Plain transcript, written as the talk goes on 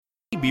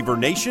Beaver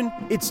Nation,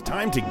 it's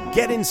time to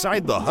get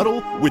inside the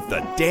huddle with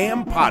the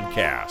Dam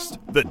Podcast.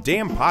 The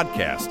Dam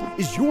Podcast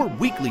is your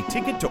weekly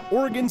ticket to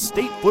Oregon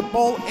State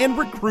football and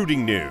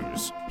recruiting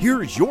news.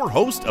 Here's your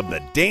host of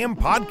the Dam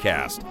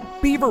Podcast,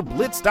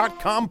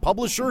 BeaverBlitz.com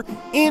publisher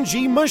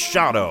Angie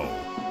Machado.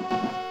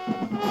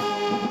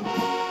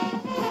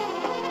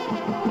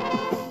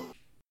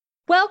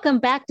 Welcome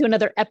back to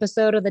another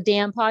episode of the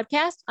Dam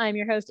Podcast. I'm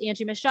your host,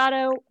 Angie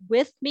Machado.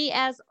 With me,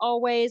 as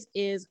always,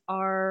 is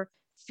our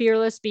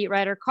fearless beat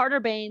writer, Carter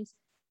Baines,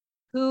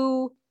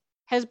 who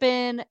has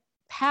been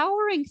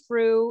powering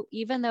through,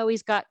 even though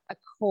he's got a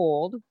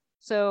cold.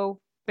 So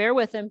bear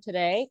with him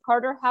today.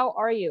 Carter, how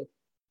are you?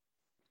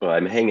 Well,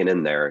 I'm hanging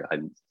in there.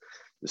 I'm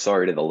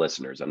sorry to the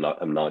listeners. I'm not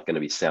going to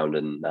be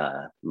sounding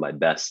my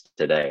best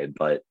today,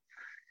 but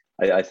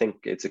I think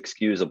it's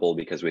excusable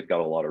because we've got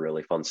a lot of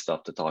really fun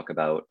stuff to talk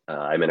about.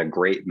 I'm in a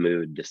great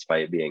mood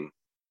despite being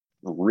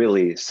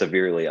really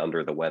severely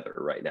under the weather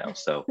right now.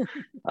 So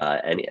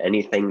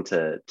anything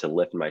to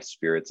lift my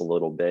spirits a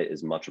little bit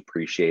is much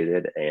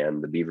appreciated.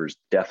 And the Beavers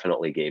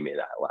definitely gave me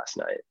that last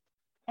night.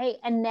 Hey,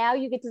 and now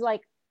you get to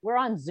we're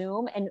on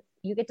Zoom and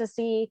you get to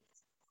see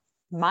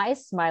my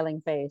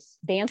smiling face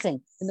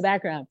dancing in the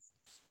background.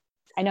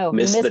 I know.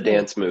 Missed the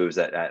dance moves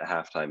at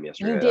halftime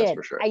yesterday. You did. That's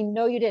for sure. I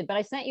know you did, but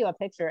I sent you a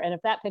picture. And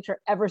if that picture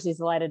ever sees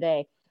the light of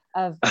day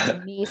of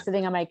me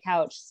sitting on my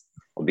couch,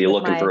 I'll be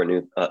looking for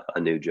a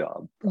new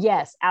job.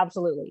 Yes,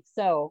 absolutely.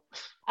 So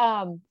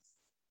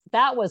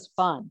that was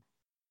fun.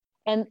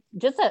 And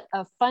just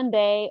a fun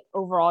day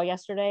overall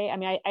yesterday. I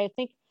mean, I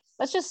think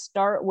let's just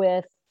start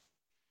with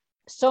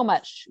so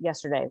much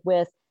yesterday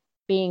with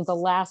being the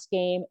last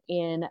game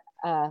in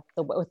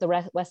with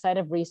the west side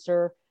of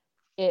Reser.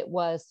 It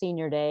was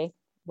senior day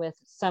with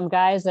some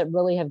guys that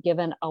really have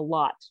given a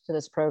lot to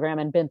this program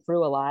and been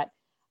through a lot.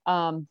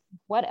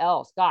 What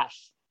else?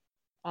 Gosh.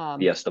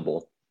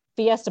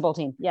 Fiesta Bowl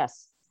team.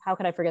 Yes. How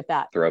could I forget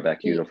that?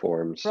 Throwback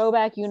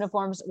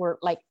uniforms were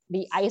like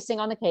the icing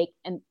on the cake.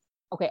 And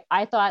okay,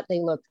 I thought they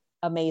looked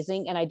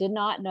amazing. And I did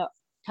not know.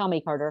 Tell me,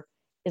 Carter,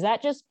 is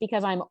that just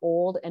because I'm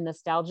old and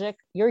nostalgic?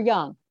 You're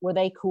young. Were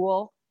they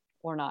cool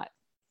or not?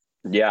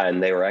 Yeah,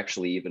 and they were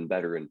actually even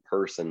better in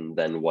person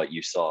than what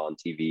you saw on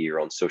TV or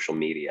on social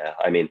media.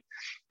 I mean,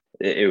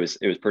 it was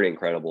pretty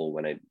incredible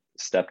when I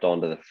stepped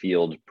onto the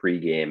field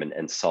pregame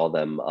and saw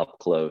them up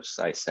close.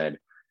 I said,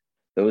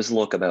 those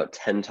look about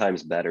 10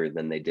 times better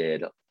than they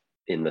did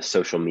in the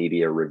social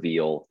media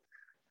reveal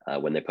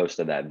when they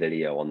posted that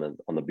video on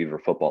the Beaver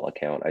football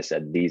account. I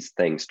said, these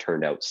things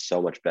turned out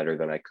so much better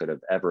than I could have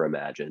ever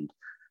imagined.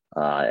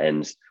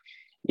 And,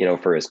 you know,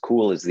 for as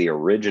cool as the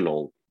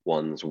original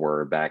ones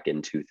were back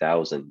in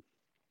 2000,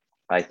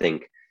 I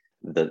think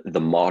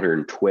the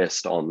modern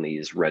twist on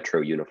these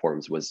retro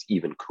uniforms was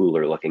even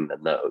cooler looking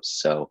than those.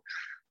 So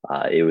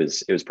it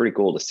was pretty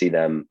cool to see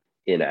them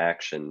in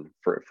action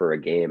for a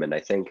game. And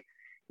I think,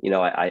 you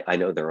know, I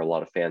know there are a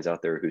lot of fans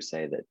out there who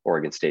say that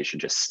Oregon State should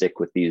just stick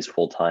with these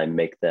full time,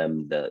 make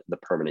them the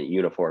permanent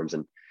uniforms.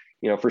 And,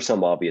 you know, for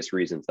some obvious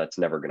reasons, that's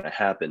never going to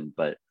happen.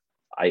 But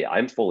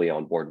I'm fully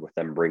on board with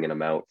them bringing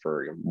them out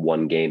for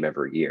one game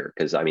every year.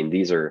 Because, I mean,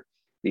 these are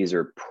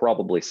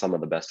probably some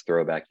of the best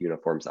throwback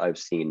uniforms I've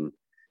seen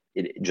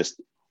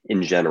just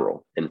in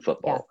general in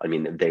football. Yeah. I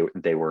mean,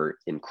 they were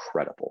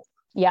incredible.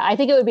 Yeah, I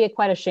think it would be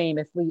quite a shame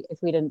if we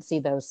didn't see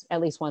those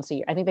at least once a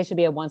year. I think they should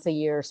be a once a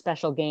year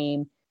special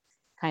game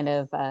kind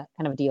of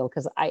deal,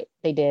 because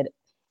they did,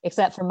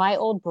 except for my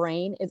old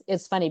brain.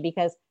 It's funny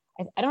because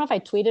I don't know if I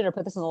tweeted or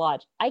put this in the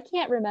lodge. I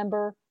can't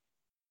remember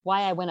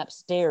why I went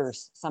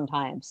upstairs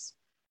sometimes,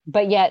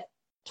 but yet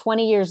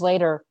 20 years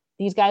later,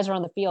 these guys are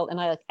on the field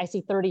and I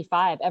see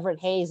 35 Everett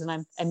Hayes and I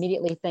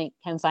immediately think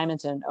Ken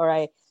Simonton, or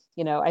I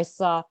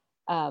saw,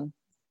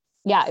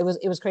 it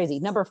was crazy.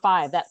 Number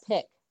 5, that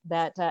pick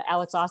that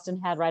Alex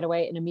Austin had right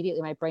away. And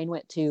immediately my brain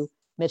went to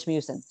Mitch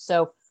Musin.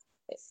 So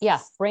yeah,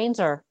 brains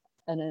are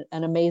an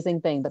amazing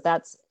thing,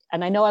 but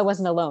and I know I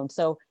wasn't alone.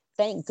 So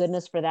thank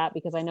goodness for that,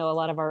 because I know a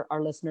lot of our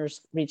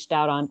listeners reached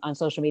out on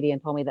social media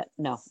and told me that,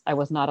 no, I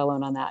was not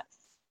alone on that,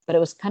 but it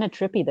was kind of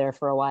trippy there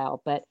for a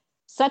while. But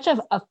such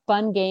a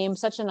fun game,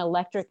 such an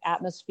electric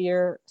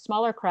atmosphere,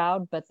 smaller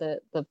crowd, but the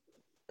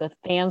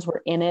fans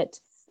were in it.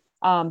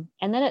 And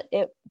then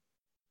it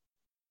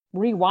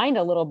rewind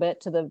a little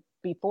bit to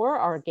before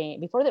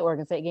the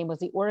Oregon State game was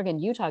the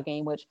Oregon-Utah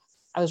game, which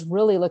I was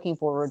really looking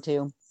forward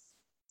to.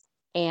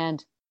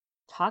 And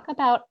talk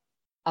about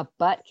a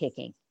butt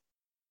kicking.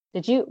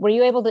 Were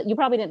you able to, you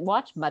probably didn't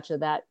watch much of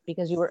that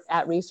because you were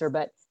at Reser,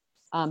 but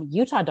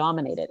Utah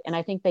dominated. And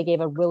I think they gave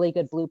a really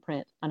good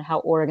blueprint on how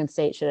Oregon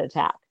State should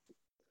attack.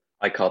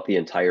 I caught the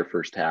entire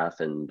first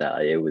half, and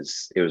it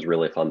was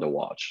really fun to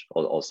watch.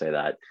 I'll say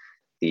that.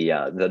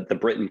 The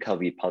Britton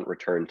Covey punt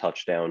return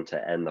touchdown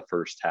to end the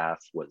first half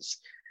was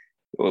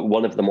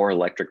one of the more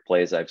electric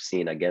plays I've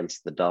seen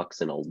against the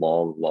Ducks in a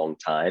long, long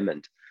time.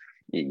 And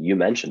you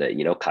mentioned it,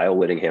 you know, Kyle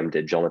Whittingham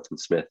did Jonathan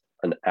Smith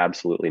an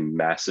absolutely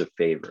massive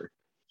favor.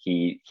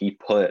 He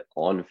put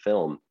on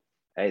film,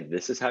 hey,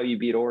 this is how you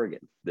beat Oregon.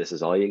 This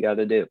is all you got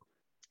to do.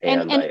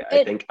 And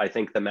I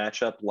think the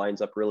matchup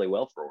lines up really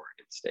well for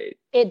Oregon State.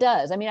 It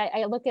does. I mean,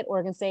 I look at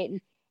Oregon State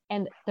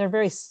and they're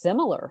very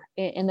similar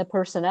in the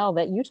personnel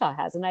that Utah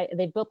has. And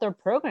they've built their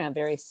program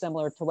very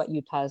similar to what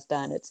Utah has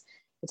done. It's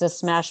a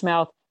smash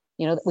mouth.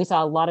 You know, we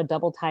saw a lot of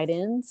double tight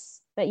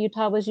ends that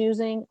Utah was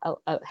using,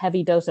 a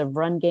heavy dose of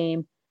run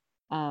game.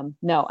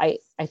 No, I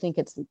think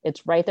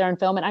it's right there in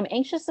film. And I'm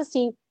anxious to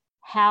see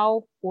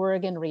how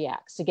Oregon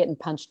reacts to getting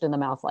punched in the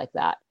mouth like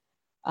that.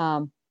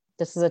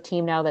 This is a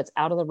team now that's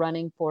out of the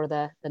running for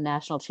the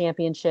national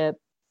championship.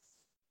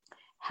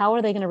 How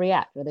are they going to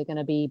react? Are they going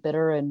to be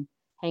bitter and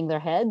hang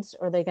their heads,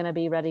 or are they going to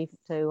be ready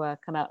to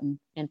come out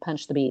and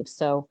punch the beef?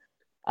 So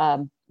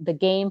the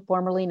game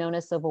formerly known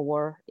as Civil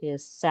War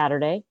is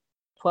Saturday,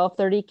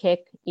 12:30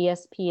 kick,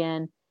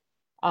 ESPN.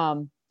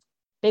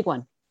 Big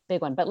one.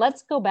 But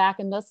let's go back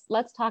and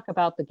let's talk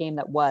about the game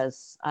that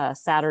was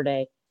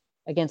Saturday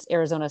against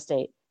Arizona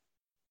State.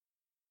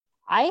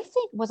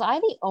 Was I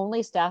the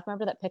only staff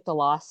member that picked a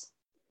loss?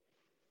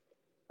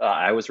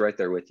 I was right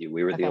there with you.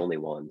 We were the only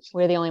ones.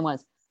 We're the only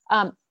ones.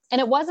 And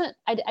it wasn't,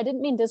 I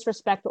didn't mean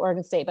disrespect to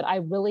Oregon State, but I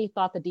really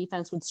thought the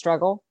defense would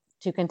struggle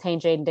to contain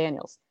Jaden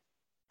Daniels.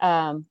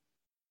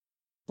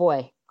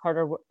 Boy,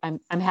 Carter, I'm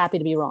happy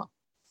to be wrong.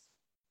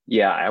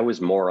 Yeah, I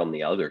was more on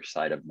the other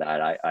side of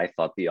that. I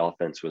thought the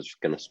offense was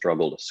going to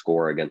struggle to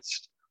score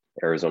against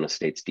Arizona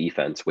State's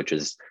defense, which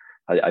is,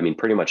 I mean,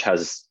 pretty much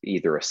has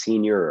either a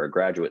senior or a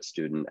graduate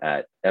student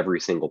at every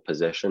single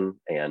position,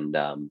 and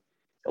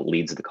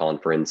leads the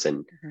conference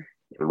in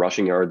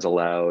rushing yards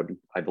allowed,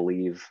 I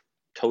believe,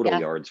 total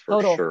yards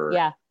for sure.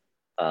 Yeah.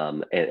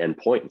 And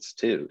points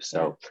too.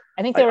 So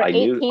I think they were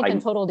 18th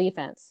in total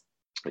defense.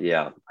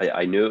 Yeah.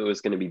 I knew it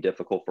was going to be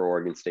difficult for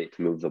Oregon State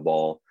to move the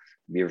ball.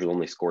 Beavers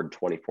only scored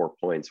 24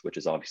 points, which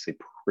is obviously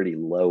pretty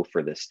low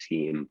for this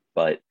team.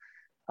 But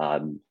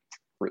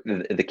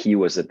the key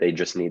was that they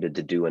just needed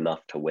to do enough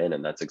to win,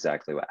 and that's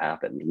exactly what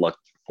happened.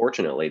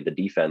 Fortunately, the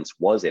defense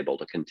was able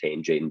to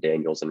contain Jaden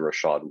Daniels and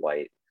Rachaad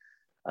White,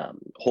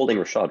 holding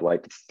Rachaad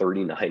White to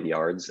 39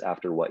 yards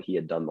after what he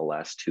had done the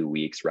last 2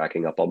 weeks,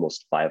 racking up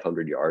almost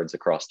 500 yards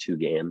across 2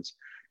 games.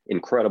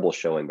 Incredible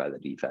showing by the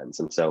defense.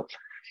 And so,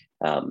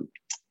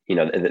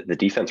 the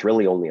defense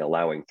really only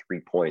allowing 3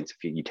 points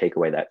if you take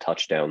away that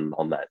touchdown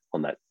on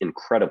that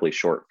incredibly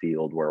short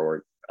field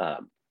where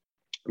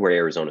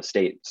Arizona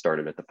State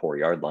started at the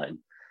 4-yard line.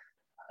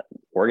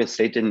 Oregon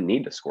State didn't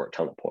need to score a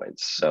ton of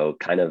points. So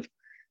kind of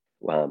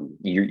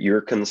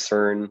your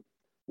concern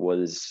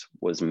was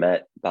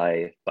met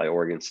by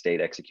Oregon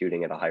State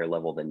executing at a higher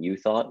level than you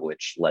thought,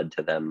 which led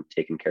to them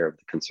taking care of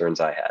the concerns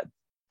I had.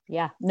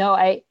 Yeah, no,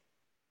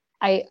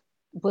 I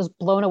was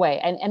blown away.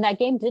 And that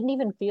game didn't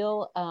even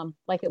feel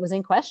like it was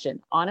in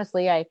question.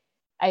 Honestly,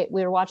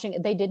 we were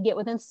watching, they did get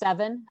within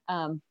 7.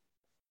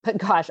 But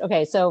gosh,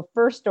 okay. So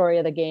first story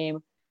of the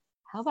game,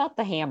 how about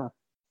the hammer?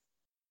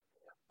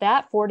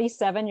 That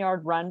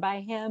 47-yard run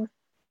by him.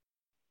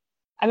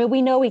 I mean,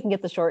 we know we can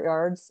get the short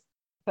yards,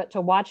 but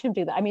to watch him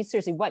do that, I mean,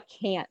 seriously, what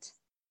can't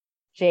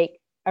Jack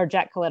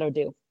Colletto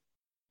do?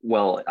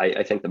 Well,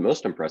 I think the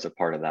most impressive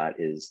part of that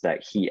is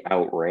that he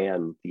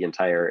outran the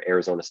entire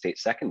Arizona State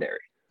secondary.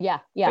 Yeah.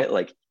 Right?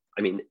 Like,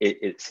 I mean,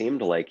 it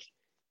seemed like,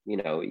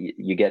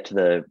 you get to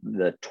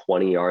the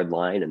 20-yard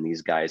line and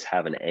these guys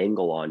have an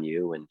angle on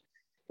you, and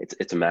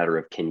it's a matter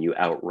of, can you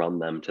outrun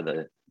them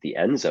to the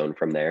end zone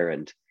from there?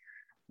 And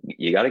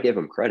you got to give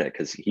him credit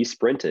because he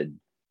sprinted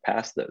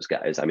past those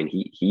guys. I mean,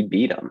 he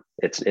beat them.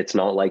 It's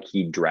not like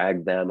he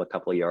dragged them a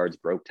couple of yards,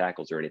 broke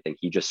tackles or anything.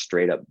 He just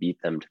straight up beat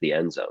them to the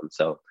end zone.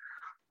 So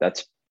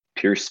that's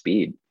pure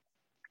speed.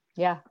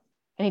 Yeah.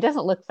 And he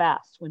doesn't look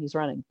fast when he's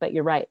running, but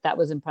you're right. That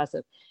was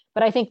impressive.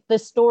 But I think the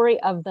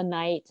story of the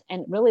night,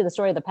 and really the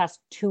story of the past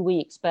 2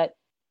 weeks, but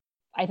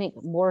I think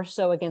more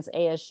so against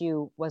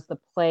ASU, was the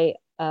play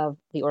of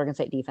the Oregon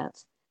State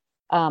defense,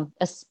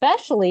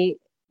 especially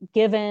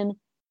given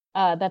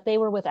that they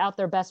were without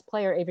their best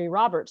player, Avery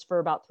Roberts, for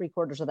about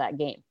 3/4 of that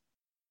game.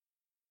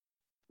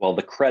 Well,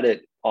 the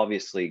credit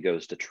obviously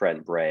goes to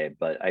Trent Bray,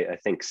 but I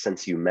think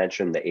since you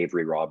mentioned the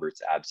Avery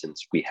Roberts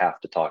absence, we have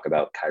to talk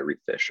about Kyrie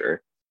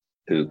Fisher,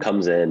 who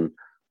comes in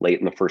late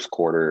in the first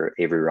quarter.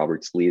 Avery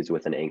Roberts leaves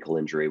with an ankle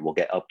injury. We'll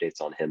get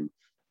updates on him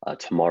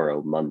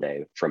tomorrow,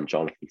 Monday, from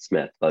Jonathan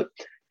Smith. But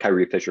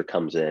Kyrie Fisher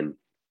comes in,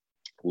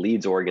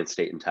 leads Oregon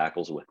State in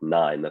tackles with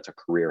 9. That's a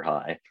career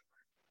high.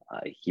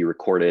 He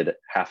recorded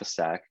half a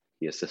sack.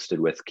 He assisted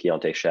with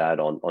Keontae Shad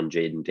on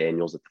Jaden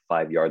Daniels at the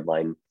 5-yard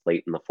line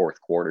late in the fourth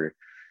quarter.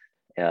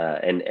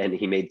 And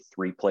he made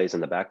 3 plays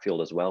in the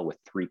backfield as well with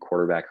 3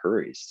 quarterback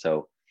hurries.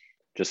 So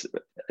just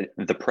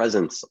the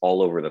presence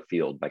all over the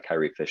field by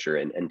Kyrie Fisher,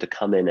 and to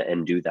come in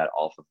and do that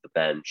off of the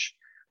bench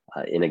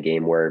in a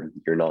game where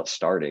you're not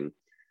starting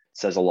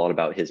says a lot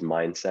about his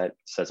mindset,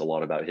 says a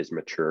lot about his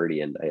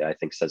maturity, and I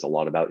think says a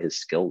lot about his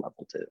skill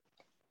level too.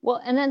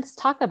 Well, and then let's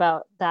talk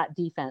about that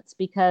defense,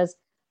 because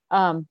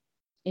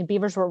in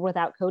Beavers were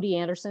without Cody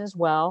Anderson as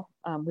well.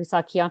 We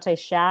saw Keontae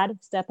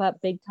Shad step up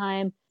big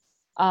time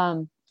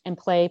and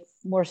play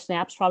more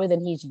snaps probably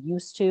than he's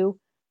used to.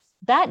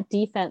 That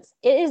defense,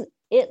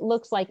 it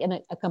looks like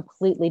a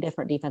completely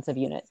different defensive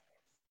unit.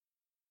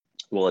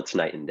 Well, it's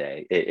night and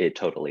day. It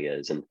totally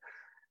is. And,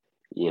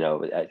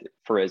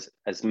 for as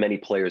many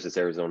players as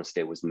Arizona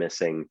State was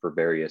missing for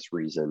various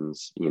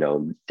reasons,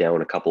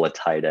 down a couple of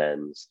tight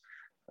ends,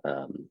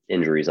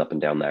 injuries up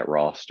and down that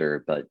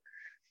roster, but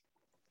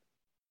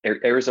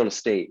Arizona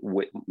State,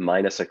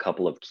 minus a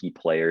couple of key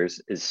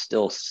players, is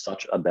still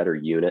such a better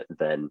unit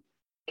than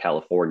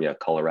California,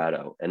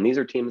 Colorado. And these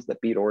are teams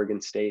that beat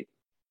Oregon State,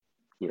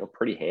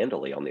 pretty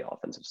handily on the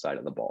offensive side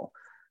of the ball.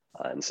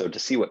 And so to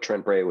see what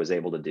Trent Bray was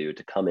able to do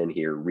to come in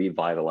here,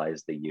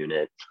 revitalize the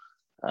unit,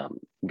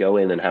 go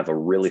in and have a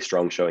really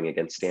strong showing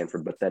against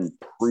Stanford, but then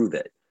prove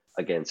it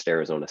against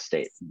Arizona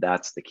State.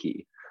 That's the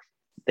key.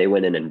 They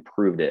went in and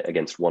proved it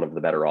against one of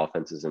the better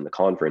offenses in the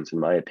conference, in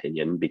my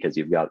opinion, because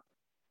you've got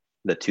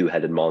the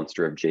two-headed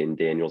monster of Jaden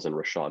Daniels and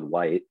Rachaad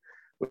White,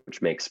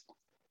 which makes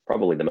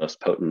probably the most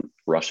potent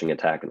rushing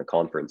attack in the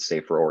conference,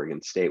 save for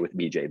Oregon State with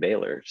BJ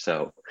Baylor.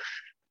 So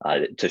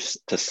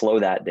to slow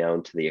that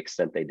down to the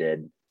extent they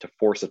did, to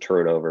force a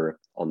turnover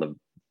on the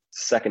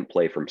second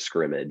play from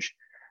scrimmage,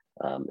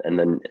 and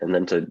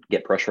then to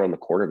get pressure on the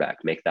quarterback,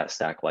 make that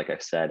sack, like I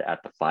said,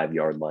 at the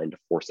 5-yard line to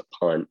force a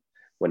punt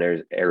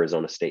when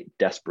Arizona State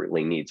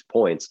desperately needs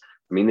points.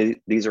 I mean,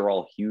 these are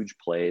all huge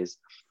plays.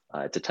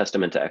 It's a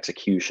testament to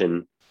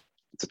execution.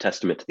 It's a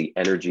testament to the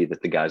energy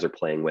that the guys are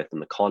playing with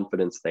and the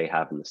confidence they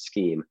have in the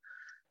scheme.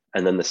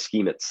 And then the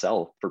scheme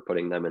itself for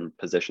putting them in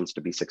positions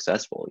to be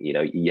successful.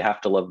 You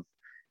have to love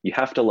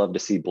to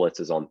see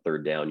blitzes on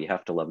third down. You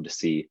have to love to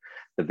see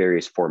the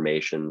various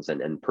formations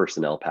and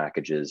personnel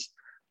packages.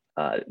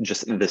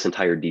 Just this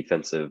entire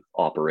defensive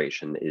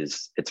operation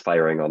it's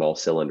firing on all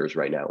cylinders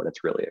right now, and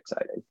it's really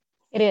exciting.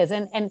 It is,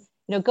 and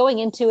going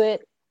into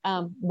it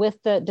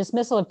with the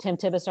dismissal of Tim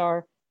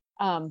Tibesar,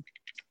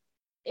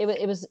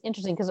 it was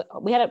interesting because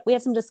we had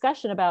some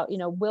discussion about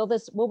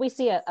will we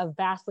see a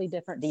vastly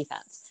different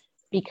defense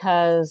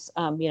because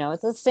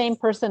it's the same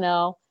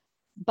personnel,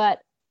 but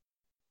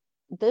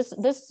this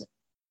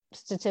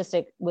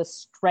statistic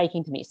was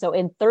striking to me. So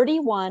in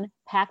 31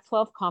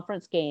 Pac-12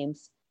 conference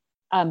games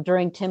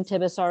during Tim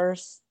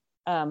Tibesar's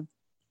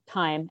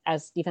time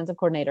as defensive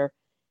coordinator,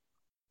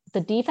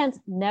 the defense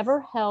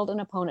never held an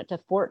opponent to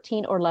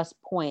 14 or less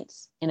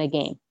points in a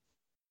game.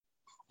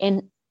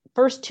 In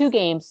first two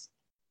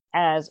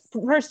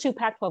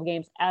Pac-12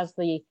 games as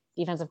the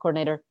defensive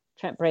coordinator,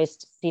 Trent Bray's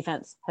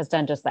defense has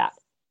done just that.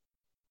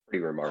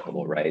 Pretty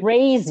remarkable, right?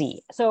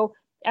 Crazy. So,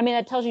 I mean,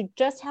 that tells you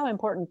just how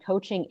important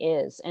coaching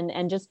is,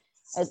 and just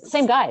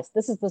same guys.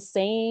 This is the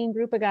same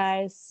group of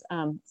guys.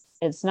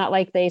 It's not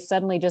like they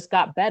suddenly just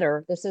got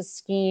better. This is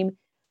scheme.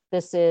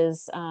 This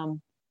is,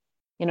 and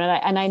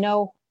I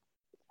know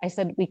I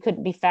said we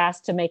couldn't be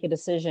fast to make a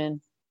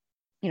decision.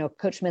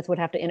 Coach Smith would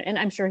have to, and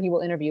I'm sure he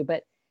will interview,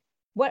 but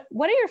what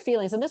are your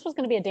feelings? And this was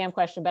going to be a damn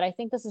question, but I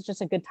think this is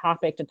just a good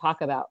topic to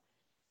talk about.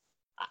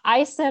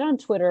 I said on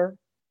Twitter,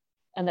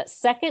 and that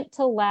second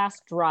to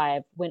last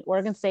drive when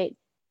Oregon State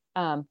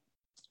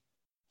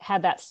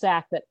had that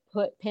sack that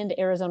pinned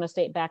Arizona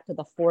State back to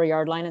the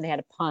 4-yard line and they had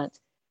a punt.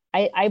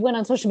 I went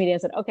on social media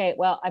and said, okay,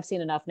 well, I've seen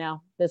enough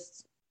now.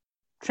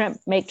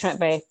 Make Trent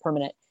Bray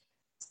permanent.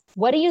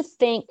 What do you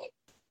think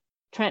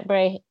Trent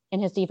Bray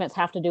and his defense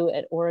have to do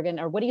at Oregon,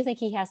 or what do you think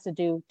he has to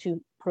do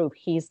to prove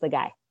he's the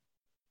guy?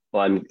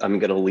 Well, I'm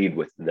going to lead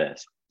with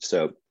this.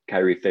 So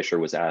Kyrie Fisher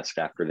was asked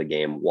after the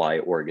game why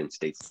Oregon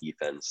State's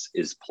defense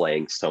is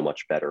playing so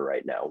much better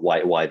right now,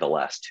 why the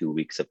last 2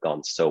 weeks have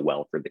gone so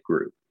well for the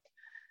group.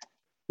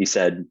 He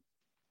said,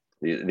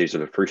 these are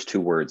the first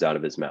two words out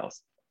of his mouth,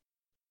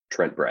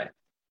 Trent Bray.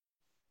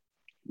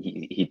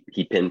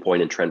 He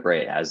pinpointed Trent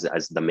Bray as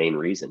the main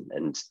reason.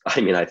 And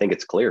I mean, I think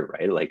it's clear,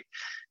 right? Like,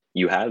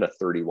 you had a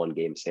 31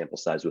 game sample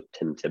size with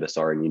Tim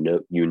Tibesar,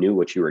 and you knew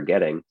what you were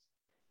getting in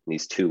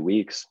these 2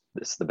 weeks.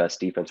 This is the best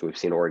defense we've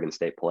seen Oregon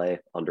State play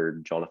under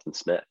Jonathan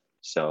Smith.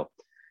 So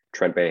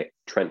Trent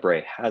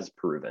Bray has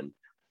proven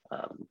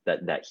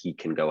that he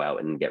can go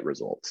out and get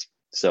results.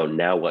 So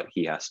now what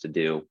he has to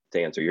do,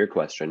 to answer your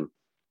question,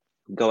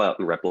 go out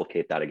and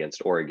replicate that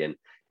against Oregon.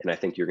 And I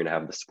think you're going to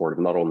have the support of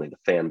not only the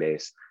fan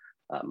base,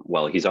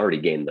 well, he's already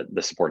gained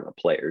the support of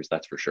the players,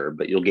 that's for sure,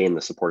 but you'll gain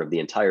the support of the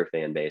entire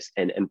fan base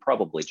and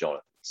probably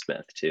Jonathan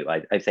Smith too.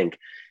 I think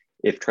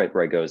if Trent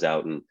Bray goes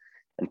out and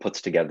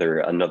puts together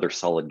another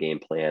solid game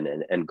plan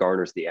and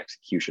garners the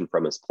execution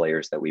from his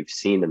players that we've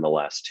seen in the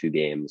last 2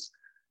 games,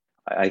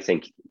 I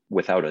think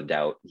without a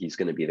doubt, he's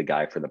going to be the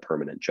guy for the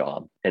permanent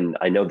job. And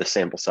I know the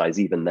sample size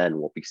even then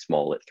will be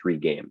small at 3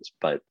 games,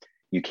 but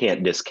you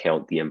can't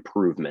discount the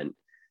improvement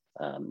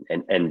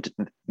and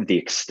the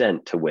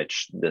extent to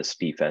which this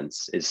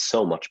defense is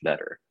so much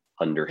better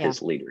under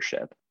his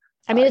leadership.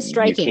 I mean, it's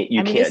striking.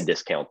 You can't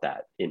discount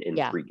that in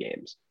 3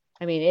 games.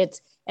 I mean,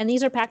 and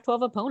these are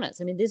Pac-12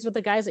 opponents. I mean, these are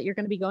the guys that you're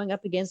going to be going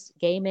up against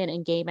game in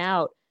and game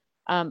out.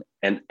 And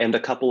a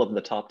couple of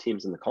the top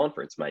teams in the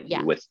conference,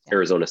 with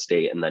Arizona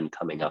State and then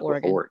coming up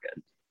with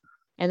Oregon.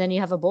 And then you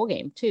have a bowl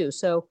game too.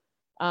 So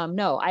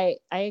no, I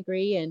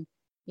agree. And,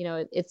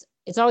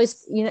 it's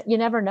always, you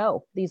never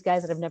know these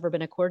guys that have never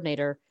been a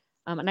coordinator.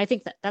 And I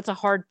think that's a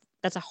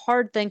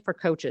hard thing for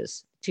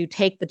coaches to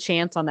take the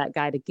chance on that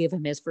guy to give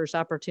him his first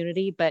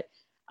opportunity. But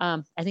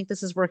I think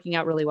this is working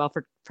out really well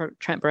for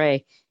Trent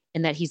Bray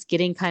in that he's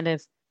getting kind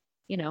of,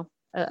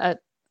 a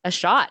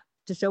shot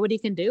to show what he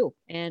can do.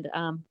 And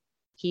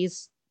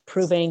he's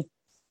proving,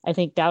 I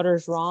think,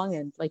 doubters wrong.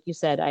 And like you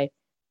said,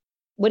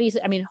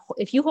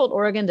 if you hold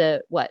Oregon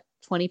to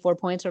 24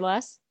 points or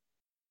less?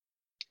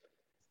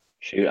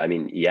 Shoot, I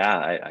mean,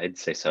 yeah, I'd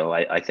say so.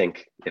 I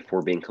think if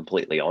we're being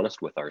completely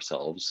honest with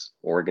ourselves,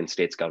 Oregon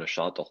State's got a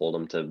shot to hold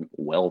them to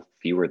well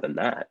fewer than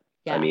that.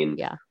 Yeah, I mean,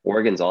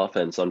 Oregon's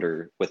offense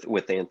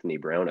with Anthony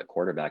Brown at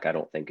quarterback, I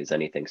don't think is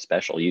anything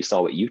special. You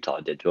saw what Utah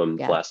did to him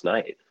last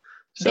night.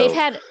 So they've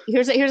had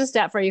here's a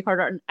stat for you,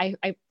 Carter. And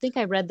I think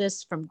I read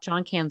this from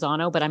John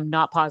Canzano, but I'm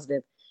not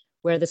positive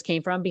where this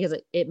came from because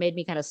it made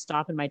me kind of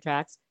stop in my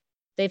tracks.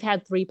 They've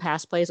had 3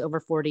 pass plays over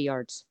 40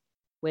 yards,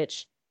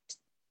 which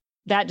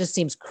that just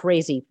seems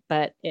crazy,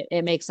 but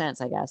it makes sense,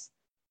 I guess.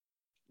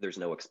 There's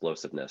no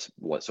explosiveness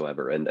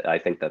whatsoever. And I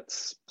think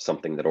that's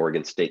something that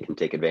Oregon State can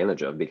take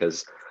advantage of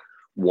because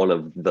one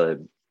of the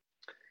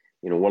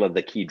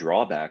key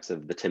drawbacks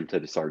of the Tim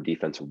Tibesar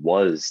defense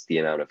was the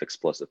amount of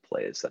explosive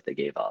plays that they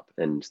gave up.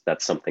 And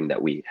that's something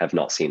that we have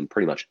not seen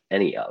pretty much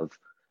any of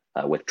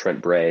with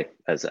Trent Bray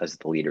as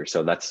the leader.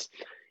 So that's,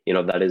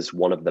 that is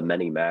one of the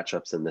many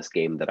matchups in this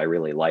game that I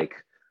really like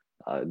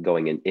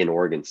going in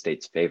Oregon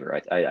State's favor.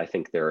 I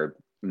think there are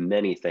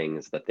many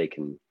things that they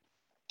can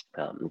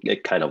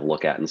kind of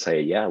look at and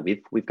say, yeah,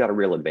 we've got a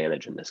real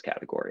advantage in this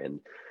category. And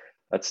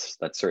that's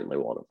certainly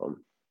one of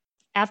them.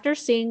 After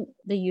seeing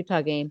the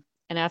Utah game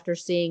and after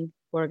seeing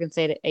Oregon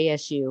State at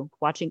ASU,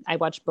 I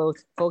watched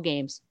both full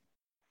games.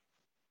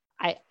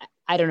 I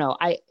don't know.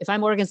 If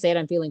I'm Oregon State,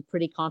 I'm feeling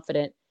pretty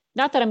confident.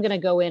 Not that I'm going to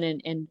go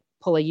in and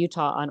pull a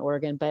Utah on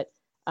Oregon, but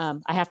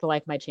I have to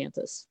like my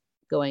chances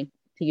going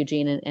to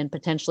Eugene and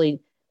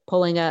potentially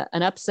pulling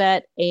an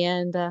upset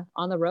and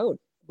on the road,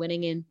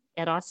 winning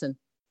at Austin.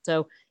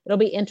 So it'll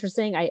be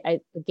interesting.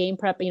 The game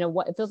prep,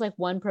 it feels like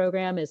one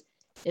program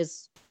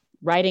is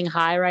riding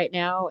high right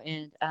now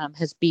and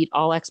has beat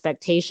all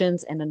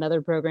expectations, and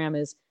another program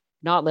is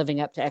not living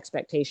up to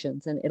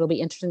expectations. And it'll be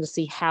interesting to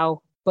see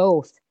how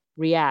both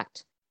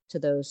react to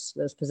those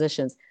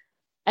positions.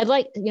 I'd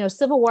like,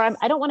 Civil War.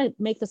 I don't want to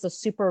make this a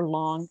super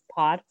long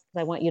pod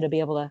because I want you to be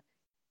able to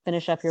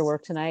finish up your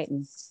work tonight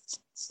and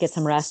get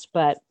some rest,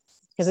 but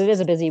because it is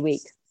a busy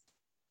week.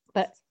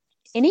 But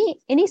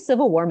any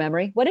Civil War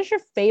memory? What is your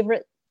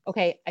favorite?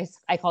 Okay,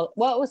 I call it,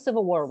 well, it was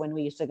Civil War when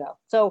we used to go.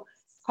 So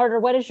Carter,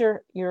 what is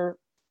your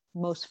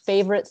most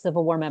favorite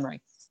Civil War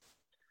memory?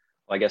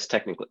 Well, I guess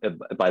technically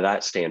by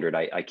that standard,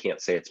 I can't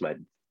say it's my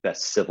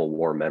best Civil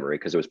War memory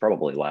because it was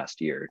probably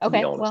last year, to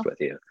be honest with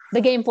you.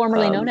 The game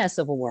formerly known as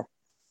Civil War.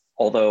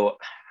 Although,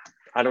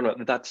 I don't know,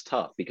 that's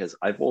tough because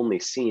I've only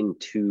seen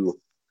two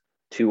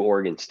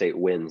Oregon State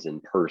wins in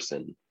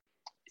person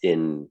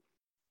in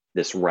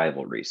this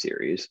rivalry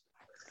series.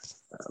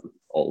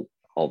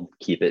 I'll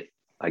keep it,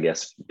 I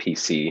guess,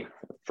 PC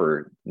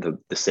for the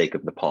sake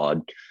of the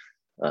pod.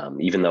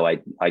 Even though I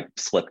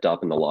slipped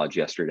up in the lodge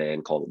yesterday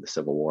and called it the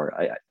Civil War,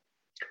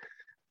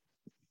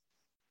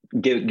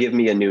 give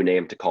me a new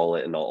name to call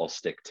it and I'll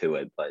stick to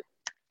it. But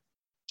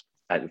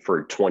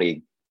for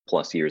 20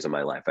 plus years of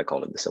my life, I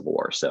called it the Civil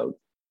War. So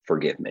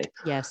forgive me.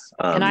 Yes.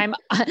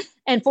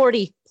 And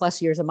 40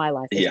 plus years of my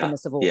life has been the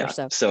Civil War.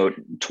 So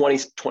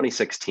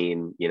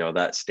 2016,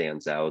 that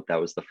stands out.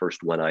 That was the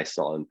first one I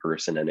saw in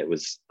person, and it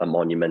was a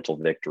monumental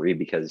victory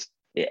because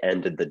it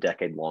ended the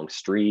decade-long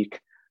streak.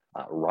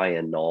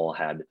 Ryan Nall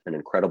had an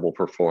incredible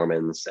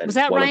performance. And was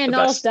that Ryan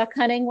Nall's duck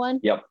hunting one?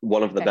 Yep.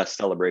 One of the best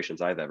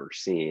celebrations I've ever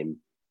seen.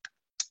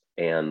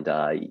 And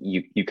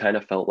you kind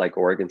of felt like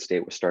Oregon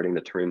State was starting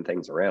to turn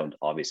things around.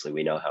 Obviously,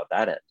 we know how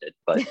that ended,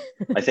 but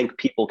I think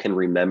people can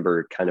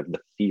remember kind of the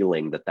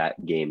feeling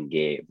that game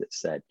gave that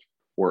said,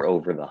 we're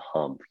over the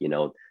hump.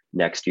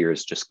 Next year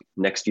is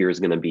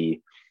going to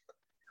be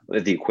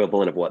the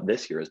equivalent of what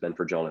this year has been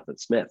for Jonathan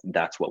Smith.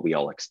 That's what we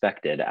all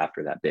expected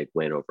after that big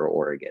win over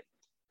Oregon.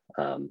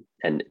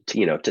 And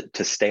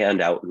to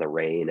stand out in the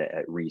rain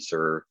at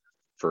Reser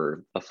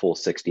for a full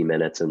 60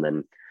 minutes and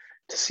then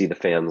to see the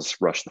fans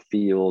rush the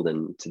field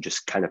and to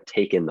just kind of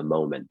take in the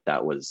moment,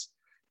 it was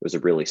a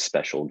really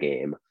special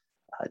game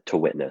to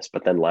witness.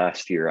 But then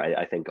last year,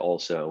 I think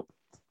also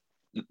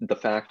the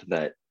fact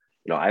that,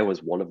 I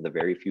was one of the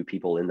very few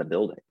people in the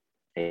building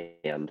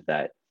and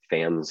that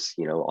fans,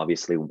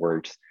 obviously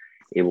weren't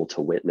able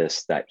to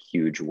witness that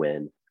huge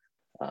win.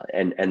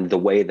 And the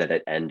way that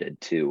it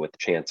ended too, with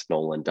Chance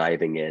Nolan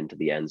diving into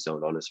the end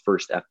zone on his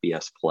first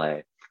FBS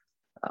play.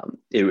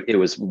 It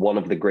was one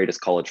of the greatest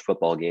college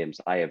football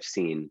games I have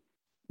seen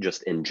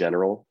just in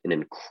general, an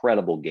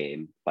incredible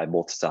game by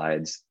both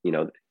sides.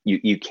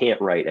 You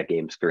can't write a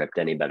game script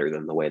any better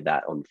than the way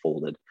that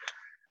unfolded.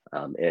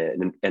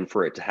 And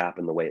for it to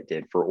happen the way it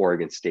did, for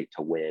Oregon State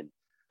to win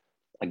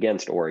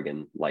against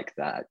Oregon like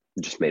that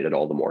just made it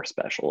all the more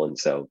special. And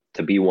so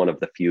to be one of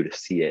the few to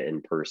see it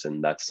in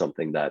person, that's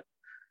something that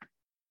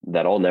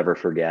I'll never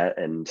forget.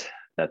 And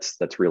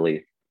that's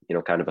really,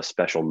 kind of a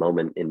special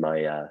moment in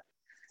my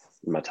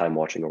time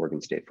watching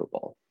Oregon State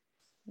football.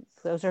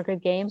 Those are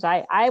good games.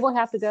 I will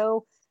have to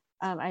go.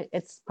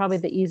 It's probably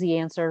the easy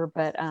answer,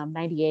 but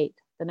 98,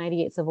 the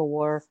 98 Civil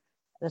War.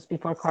 That's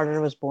before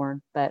Carter was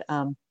born. But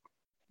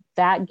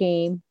that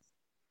game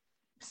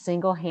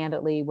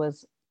single-handedly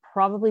was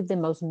probably the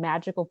most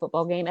magical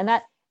football game. And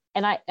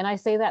I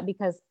say that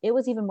because it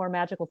was even more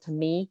magical to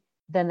me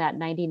than that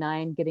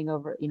 99 getting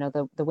over,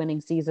 the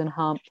winning season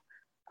hump.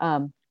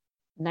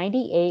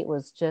 98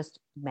 was just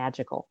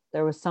magical.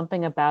 There was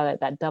something about it,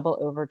 that double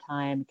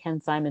overtime, Ken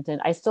Simonton.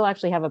 I still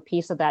actually have a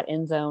piece of that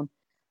end zone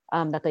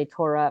that they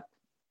tore up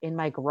in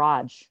my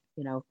garage,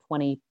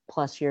 20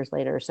 plus years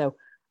later. So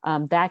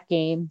that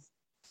game,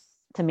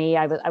 to me,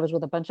 I was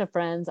with a bunch of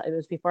friends. It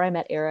was before I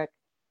met Eric.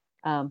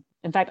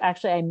 In fact,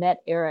 actually, I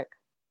met Eric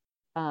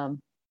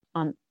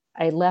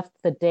I left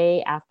the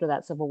day after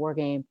that Civil War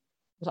game.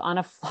 Was on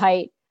a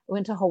flight,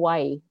 went to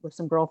Hawaii with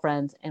some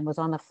girlfriends, and was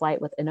on the flight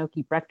with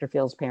Inoki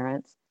Brechterfield's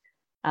parents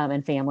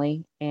and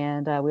family.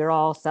 And we were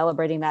all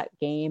celebrating that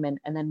game. And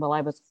then while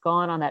I was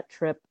gone on that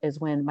trip is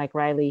when Mike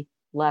Riley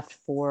left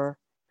for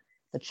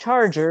the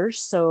Chargers.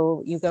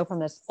 So you go from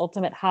this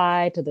ultimate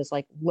high to this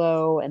like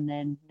low. And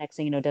then next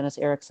thing you know, Dennis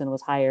Erickson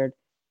was hired,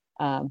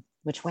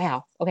 which,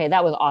 wow. Okay.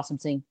 That was awesome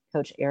seeing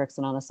Coach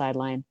Erickson on the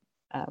sideline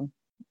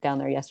down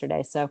there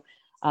yesterday. So,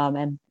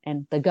 and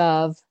the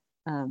Gov,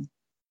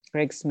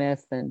 Greg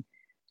Smith, and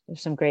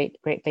there's some great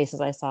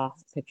faces I saw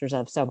pictures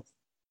of. So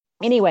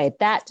anyway,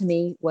 that to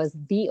me was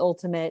the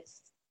ultimate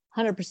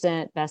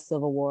 100% best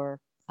Civil War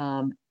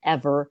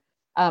ever.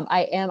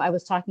 I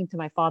was talking to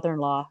my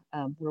father-in-law.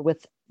 We're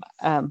with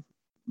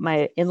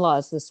my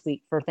in-laws this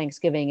week for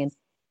Thanksgiving, and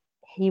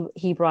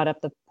he brought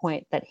up the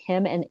point that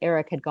him and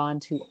Eric had gone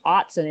to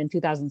Autzen in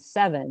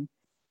 2007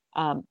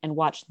 and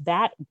watched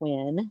that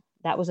win.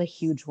 That was a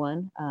huge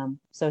one.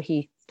 So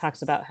he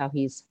talks about how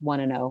he's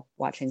 1-0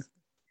 watching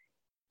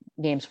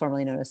games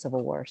formerly known as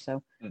Civil War.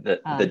 So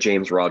the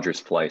James Rogers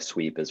fly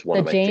sweep is one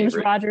of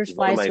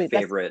my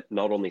favorite,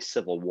 not only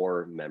Civil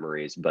War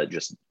memories, but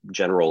just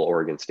general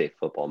Oregon State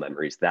football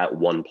memories. That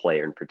one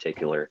player in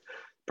particular,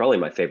 probably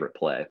my favorite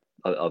play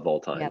of all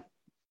time.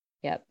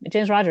 Yep.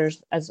 James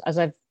Rogers, as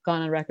I've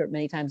gone on record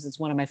many times, is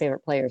one of my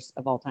favorite players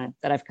of all time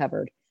that I've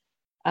covered.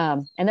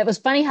 And it was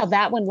funny how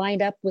that one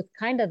lined up with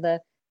kind of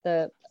the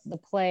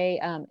play.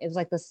 It was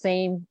like the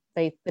same.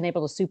 They've been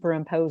able to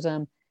superimpose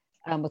them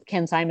with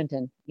Ken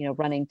Simonton,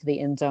 running to the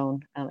end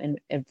zone and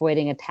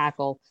avoiding a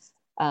tackle.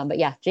 But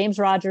yeah, James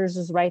Rogers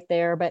is right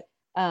there. But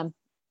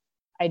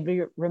I'd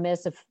be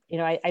remiss if,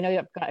 I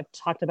know I've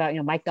talked about,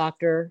 Mike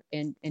Doctor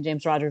and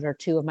James Rogers are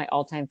two of my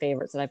all-time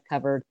favorites that I've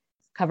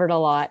covered a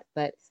lot.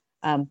 But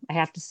I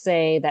have to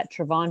say that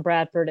Trevon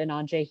Bradford and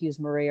Anjay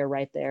Hughes-Murray are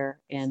right there,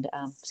 and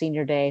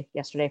senior day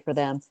yesterday for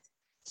them.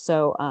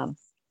 So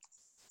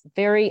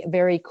very,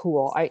 very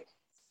cool. I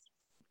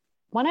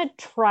want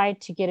to try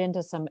to get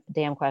into some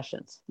damn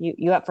questions.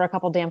 You up for a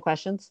couple damn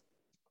questions?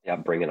 Yeah,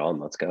 bring it on.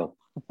 Let's go.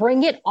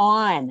 Bring it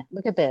on.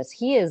 Look at this.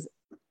 He is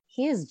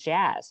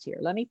jazzed here.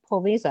 Let me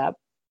pull these up.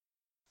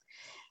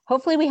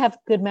 Hopefully we have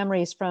good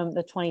memories from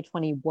the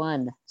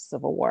 2021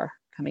 Civil War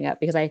coming up,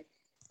 because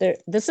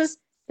it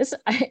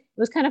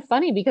was kind of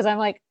funny because I'm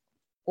like,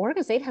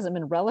 Oregon State hasn't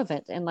been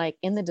relevant and like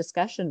in the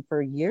discussion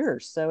for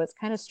years. So it's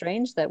kind of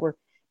strange that we're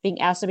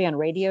being asked to be on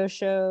radio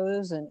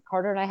shows, and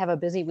Carter and I have a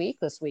busy week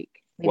this week.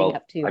 Well,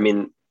 I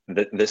mean,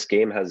 this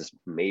game has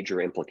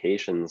major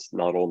implications,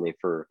 not only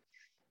for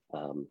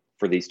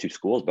these two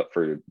schools, but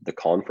for the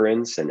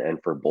conference and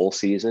for bowl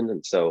season.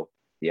 And so,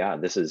 yeah,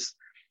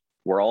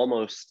 we're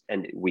almost,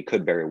 and we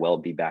could very well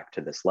be back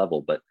to this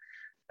level, but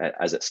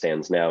as it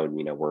stands now,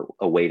 we're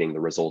awaiting the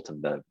result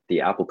of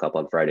the Apple Cup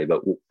on Friday,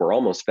 but we're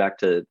almost back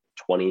to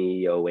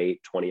 2008,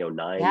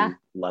 2009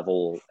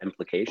 level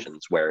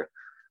implications where,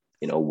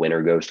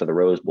 winner goes to the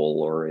Rose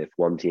Bowl, or if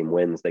one team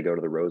wins, they go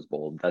to the Rose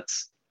Bowl.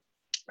 That's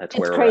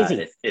where crazy.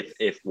 we're at.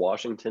 If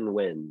Washington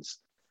wins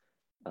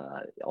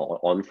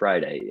on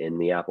Friday in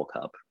the Apple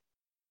Cup,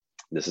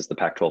 this is the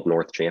Pac-12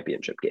 North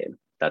championship game.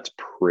 That's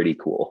pretty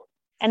cool.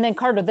 And then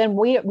Carter, then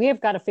we have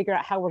got to figure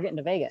out how we're getting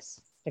to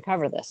Vegas to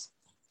cover this.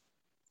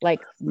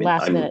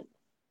 Last minute.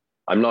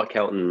 I'm not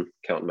counting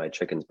my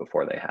chickens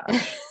before they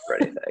hatch or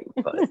anything,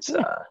 but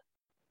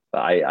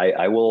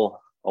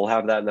I'll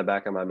have that in the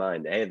back of my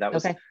mind. Hey, that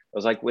was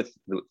like with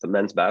the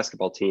men's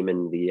basketball team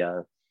in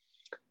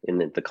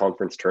the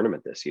conference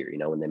tournament this year,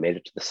 when they made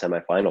it to the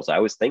semifinals. I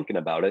was thinking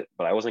about it,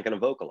 but I wasn't going to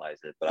vocalize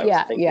it. But I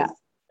was thinking,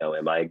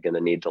 am I going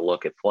to need to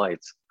look at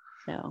flights?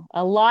 No,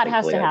 a lot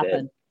has to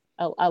happen.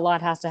 A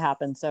lot has to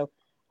happen. So,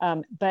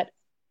 but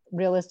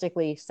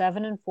realistically,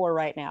 7-4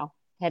 right now,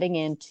 heading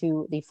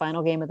into the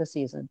final game of the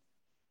season.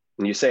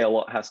 And you say a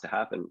lot has to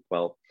happen.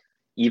 Well,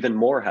 even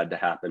more had to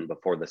happen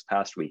before this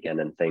past weekend,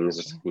 and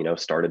things,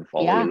 started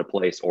falling into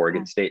place.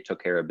 Oregon State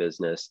took care of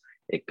business.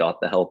 It got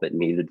the help it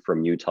needed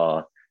from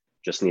Utah.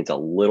 Just needs a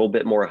little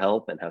bit more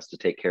help and has to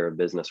take care of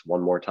business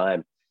one more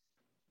time.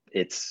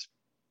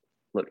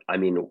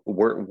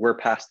 We're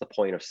past the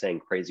point of saying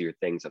crazier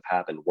things have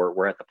happened.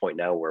 We're at the point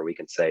now where we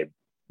can say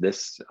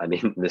this, I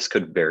mean, this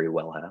could very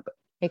well happen.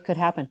 It could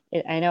happen.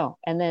 I know.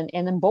 And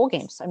then bowl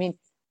games. I mean,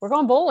 we're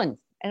going bowling,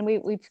 and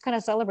we've kind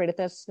of celebrated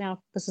this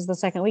now. This is the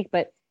second week,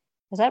 but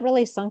has that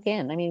really sunk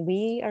in? I mean,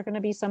 we are going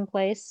to be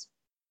someplace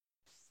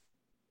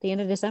the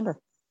end of December.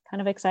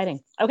 Kind of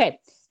exciting. Okay.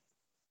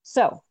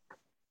 So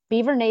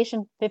Beaver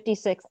Nation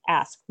 56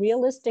 asks,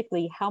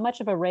 realistically, how much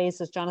of a raise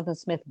does Jonathan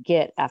Smith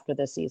get after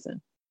this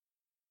season?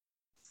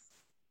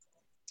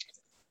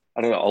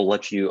 I don't know. I'll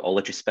let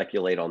you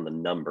speculate on the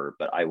number,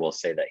 but I will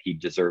say that he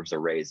deserves a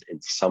raise in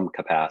some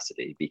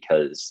capacity,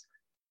 because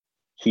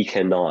he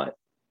cannot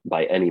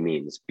by any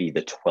means be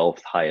the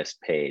 12th highest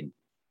paid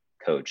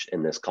coach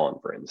in this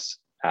conference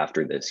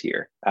after this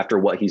year, after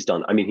what he's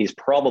done. I mean, he's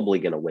probably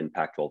going to win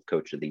Pac-12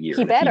 Coach of the Year.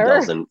 He better.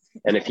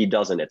 If he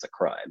doesn't, it's a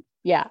crime.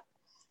 Yeah.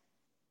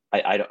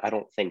 I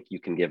don't think you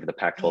can give the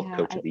Pac-12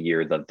 Coach of the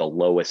Year the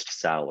lowest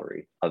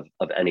salary of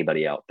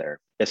anybody out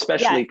there,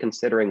 especially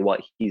considering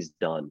what he's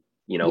done.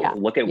 You know,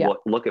 look at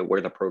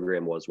where the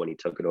program was when he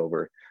took it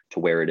over to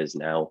where it is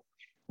now.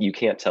 You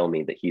can't tell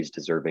me that he's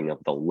deserving of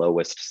the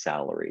lowest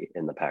salary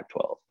in the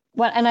Pac-12.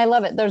 Well, and I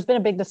love it. There's been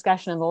a big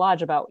discussion in the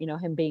lodge about, you know,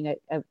 him being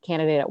a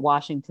candidate at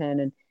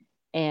Washington,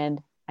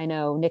 and I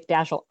know Nick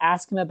Daschel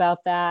asked him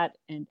about that,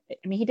 and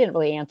I mean, he didn't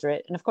really answer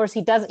it. And of course,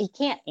 he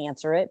can't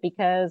answer it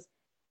because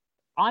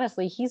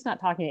honestly, he's not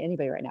talking to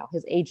anybody right now.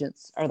 His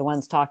agents are the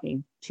ones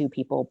talking to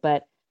people.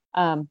 But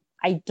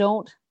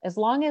as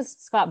long as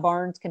Scott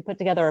Barnes can put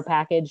together a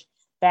package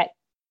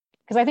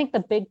because I think the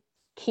big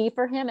key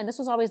for him, and this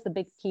was always the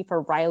big key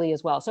for Riley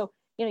as well. So,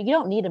 you know, you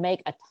don't need to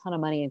make a ton of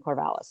money in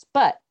Corvallis,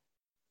 but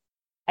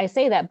I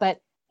say that, but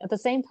at the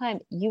same time,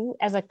 you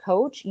as a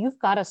coach, you've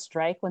got to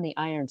strike when the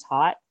iron's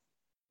hot,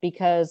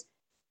 because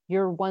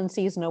you're one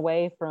season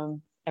away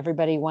from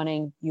everybody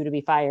wanting you to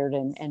be fired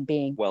and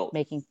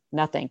making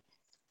nothing.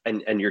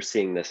 And you're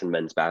seeing this in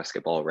men's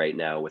basketball right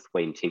now with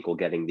Wayne Tinkle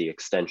getting the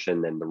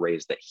extension and the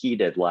raise that he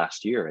did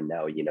last year. And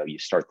now, you know, you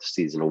start the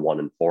season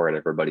 1-4 and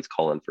everybody's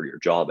calling for your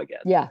job again.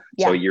 Yeah.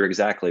 So you're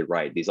exactly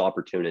right. These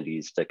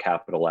opportunities to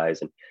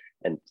capitalize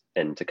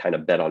and to kind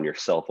of bet on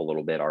yourself a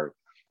little bit are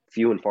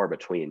few and far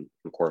between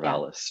in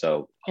Corvallis. Yeah.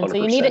 So, and so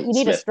you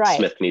need a strike.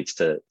 Smith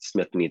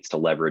needs to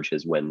leverage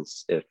his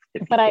wins if he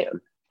can.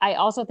 I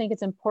also think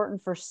it's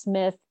important for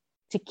Smith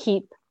to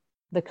keep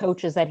the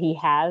coaches that he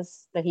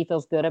has, that he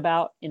feels good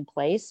about, in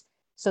place.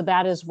 So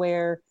that is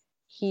where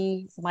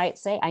he might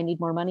say, I need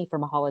more money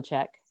from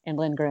Mahalachek and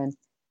Lindgren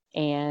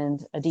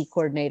and a D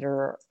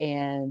coordinator,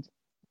 and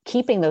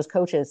keeping those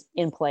coaches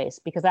in place,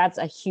 because that's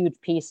a huge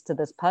piece to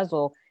this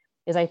puzzle.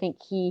 Is I think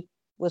he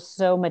was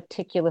so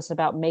meticulous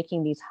about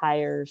making these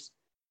hires.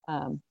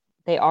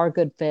 They are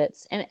good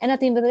fits. And at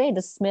the end of the day,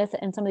 does Smith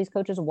and some of these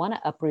coaches want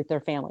to uproot their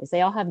families?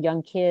 They all have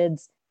young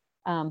kids.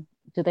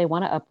 Do they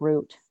want to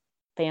uproot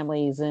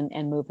families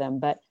and move them?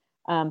 But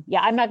I'm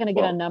not going to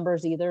get on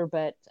numbers either,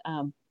 but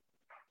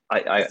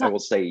I will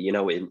say, you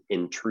know,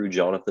 in true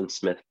Jonathan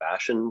Smith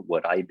fashion,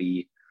 would I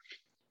be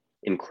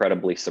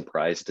incredibly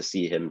surprised to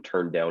see him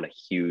turn down a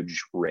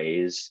huge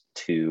raise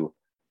to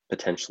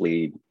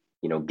potentially,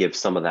 you know, give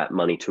some of that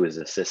money to his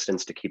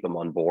assistants to keep him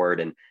on board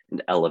and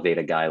elevate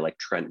a guy like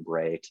Trent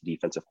Bray to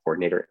defensive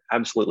coordinator?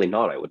 Absolutely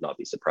not. I would not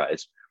be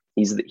surprised.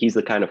 He's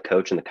the kind of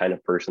coach and the kind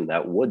of person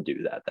that would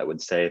do that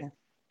would say,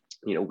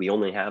 you know, we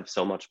only have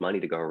so much money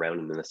to go around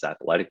in this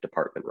athletic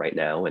department right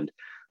now, and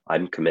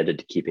I'm committed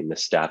to keeping the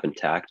staff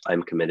intact.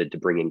 I'm committed to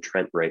bringing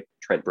Trent Bray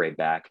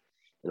back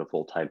in a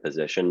full-time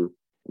position,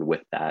 and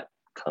with that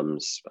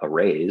comes a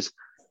raise.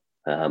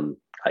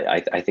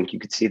 I think you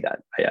could see that.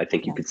 I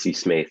think you could see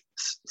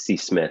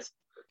Smith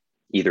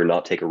either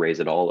not take a raise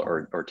at all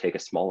or take a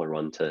smaller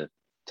one to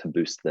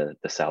boost the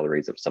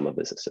salaries of some of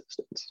his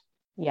assistants.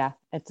 Yeah,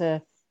 it's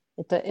a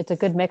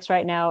good mix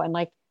right now, and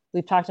like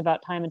we've talked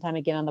about time and time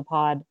again on the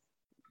pod,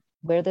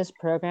 where this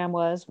program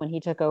was when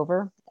he took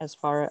over, it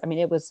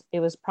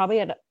was probably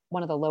at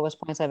one of the lowest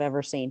points I've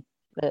ever seen.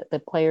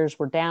 The players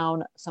were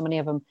down. So many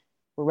of them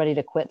were ready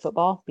to quit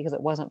football because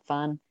it wasn't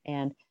fun.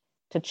 And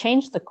to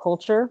change the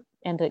culture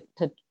and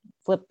to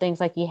flip things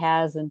like he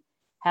has and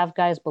have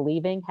guys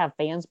believing, have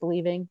fans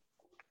believing,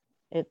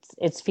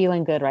 it's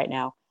feeling good right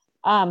now.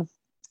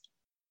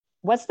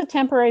 What's the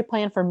temporary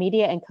plan for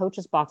media and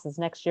coaches boxes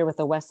next year with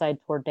the West Side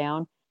tore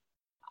down?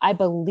 I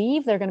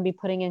believe they're going to be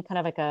putting in kind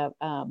of like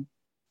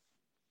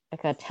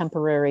a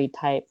temporary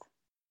type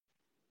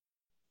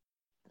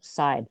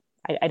side.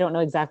 I don't know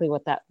exactly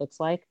what that looks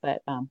like,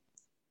 but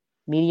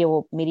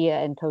media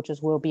and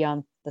coaches will be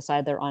on the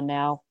side they're on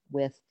now,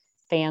 with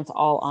fans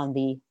all on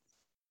the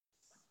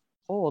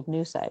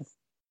new side,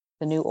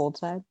 the new old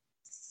side,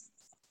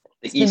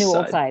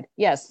 old side.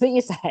 Yes, the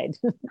east side.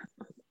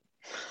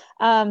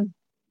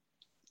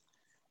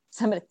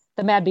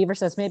 The Mad Beaver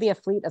says maybe a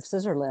fleet of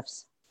scissor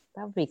lifts.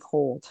 That would be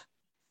cold.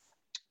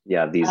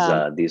 Yeah,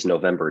 these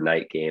November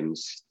night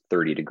games,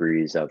 30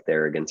 degrees out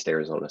there against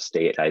Arizona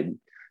State. I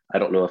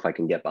don't know if I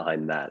can get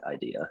behind that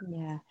idea.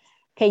 Yeah.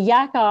 Okay,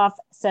 Yakov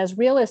says,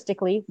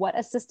 realistically, what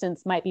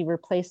assistants might be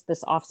replaced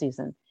this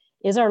offseason?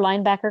 Is our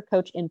linebacker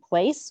coach in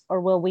place,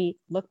 or will we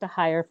look to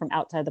hire from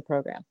outside the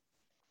program?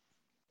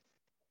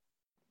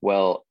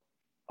 Well,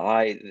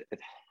 I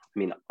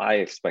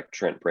expect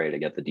Trent Bray to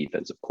get the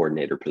defensive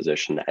coordinator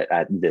position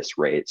at this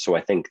rate. So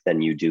I think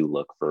then you do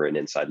look for an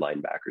inside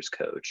linebackers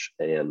coach.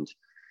 And,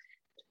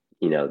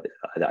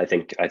 I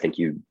think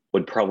you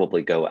would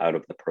probably go out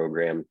of the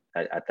program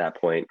at that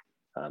point.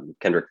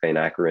 Kendrick Van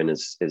Ackeren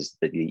is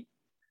the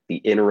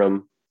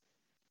interim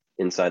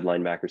inside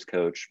linebackers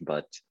coach,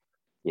 but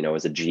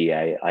as a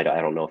GA, I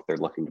don't know if they're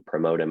looking to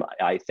promote him.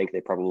 I think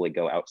they probably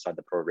go outside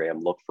the program,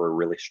 look for a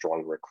really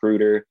strong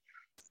recruiter,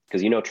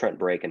 because Trent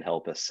Bray can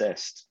help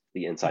assist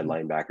the inside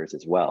linebackers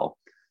as well.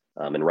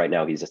 And right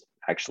now he's just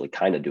actually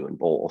kind of doing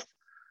both.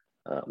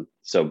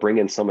 So bring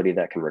in somebody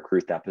that can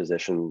recruit that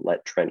position,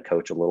 let Trent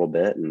coach a little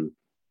bit, and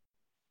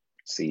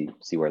see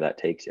where that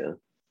takes you.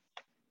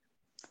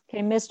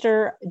 Okay,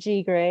 Mr.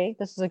 G. Gray,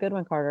 this is a good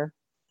one, Carter.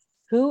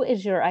 Who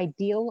is your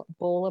ideal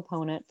bowl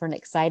opponent for an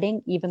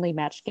exciting, evenly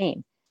matched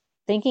game?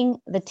 Thinking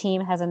the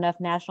team has enough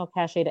national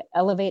cachet to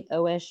elevate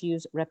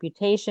OSU's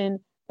reputation,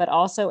 but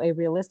also a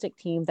realistic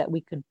team that we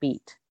could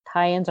beat.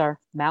 Tie-ins are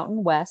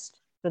Mountain West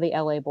for the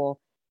LA Bowl,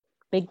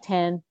 Big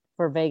Ten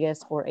for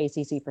Vegas, or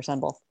ACC for Sun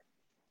Bowl.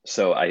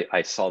 So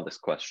I saw this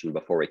question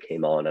before we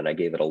came on, and I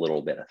gave it a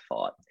little bit of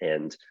thought.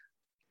 And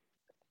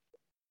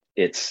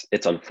it's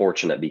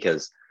unfortunate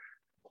because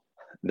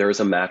there is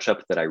a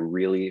matchup that I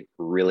really,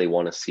 really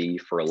want to see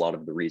for a lot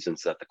of the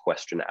reasons that the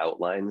question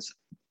outlines,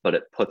 but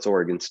it puts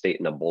Oregon State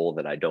in a bowl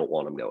that I don't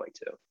want them going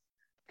to.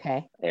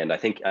 Okay. And I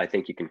think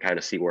you can kind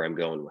of see where I'm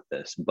going with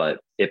this, but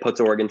it puts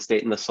Oregon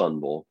State in the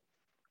Sun Bowl.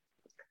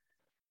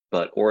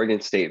 But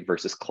Oregon State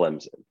versus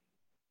Clemson,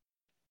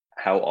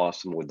 how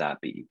awesome would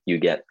that be? You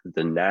get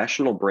the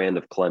national brand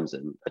of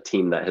Clemson, a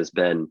team that has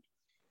been,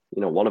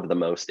 one of the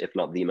most, if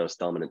not the most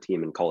dominant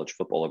team in college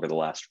football over the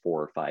last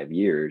 4 or 5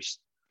 years.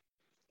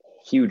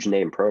 Huge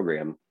name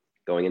program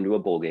going into a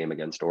bowl game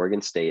against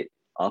Oregon State,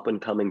 up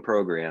and coming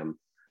program.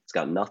 It's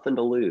got nothing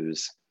to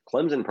lose.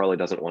 Clemson probably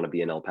doesn't want to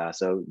be in El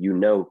Paso.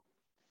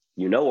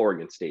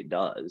 Oregon State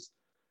does.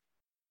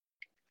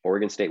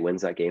 Oregon State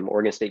wins that game.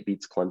 Oregon State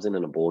beats Clemson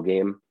in a bowl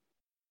game.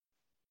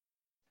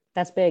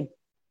 That's big.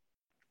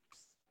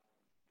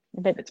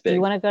 But it's big. Do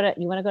you want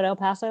to go to El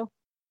Paso?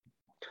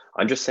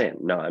 I'm just saying.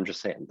 No, I'm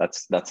just saying.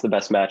 That's the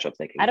best matchup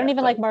they can I don't get,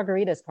 even like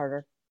margaritas,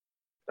 Carter.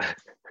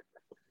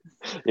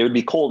 It would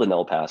be cold in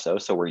El Paso,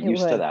 so we're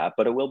used to that,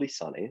 but it will be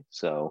sunny.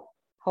 So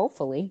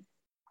hopefully,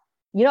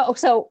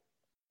 so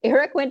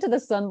Eric went to the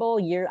Sun Bowl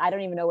year. I don't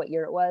even know what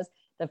year it was.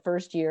 The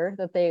first year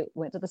that they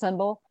went to the Sun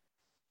Bowl,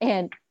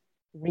 and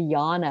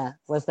Rihanna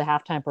was the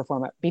halftime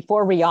performer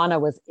before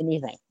Rihanna was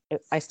anything.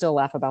 I still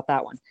laugh about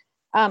that one.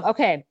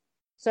 Okay.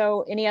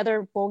 So any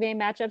other bowl game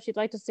matchups you'd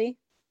like to see?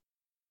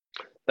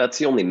 That's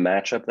the only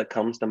matchup that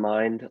comes to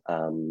mind.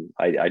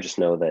 I just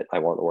know that I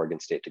want Oregon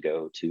State to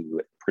go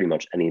to pretty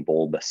much any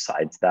bowl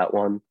besides that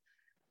one.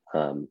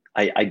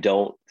 I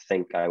don't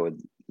think I would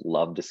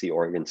love to see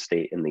Oregon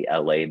State in the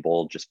LA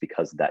Bowl just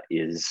because that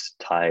is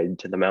tied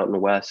to the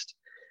Mountain West.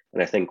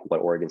 And I think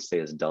what Oregon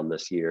State has done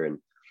this year and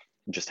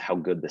just how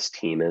good this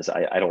team is,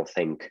 I don't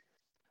think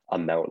a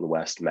Mountain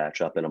West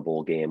matchup in a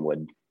bowl game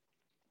would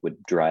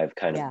drive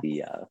kind of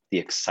the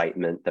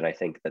excitement that I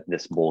think that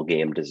this bowl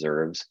game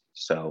deserves.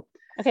 So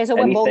okay, so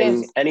what bowl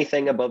games?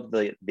 Anything above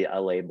the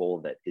LA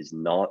Bowl that is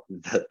not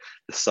the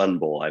Sun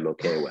Bowl, I'm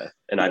okay with,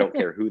 and I don't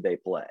care who they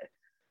play.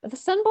 But the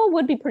Sun Bowl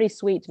would be pretty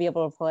sweet to be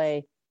able to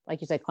play,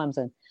 like you said,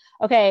 Clemson.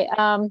 Okay,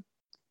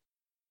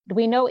 do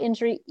we know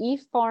injury?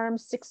 E-Farm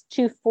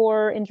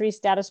 624 injury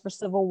status for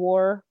Civil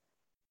War.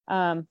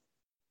 We're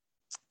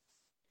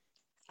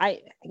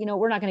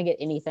not going to get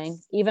anything,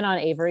 even on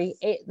Avery.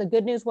 The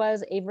good news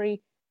was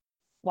Avery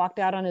walked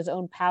out on his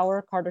own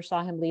power. Carter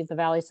saw him leave the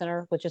Valley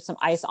Center with just some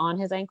ice on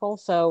his ankle,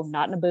 so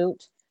not in a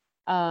boot.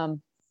 We're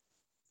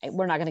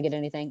not going to get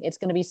anything. It's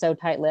going to be so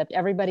tight-lipped.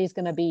 Everybody's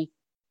going to be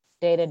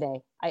day to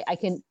day. I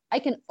can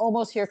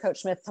almost hear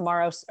Coach Smith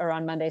tomorrow or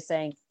on Monday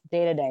saying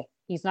day to day.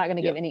 He's not going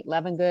to give any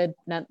 11 good,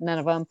 none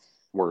of them.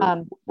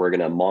 We're going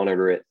to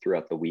monitor it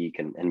throughout the week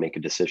and make a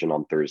decision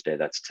on Thursday.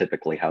 That's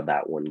typically how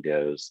that one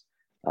goes.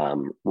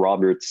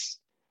 Roberts,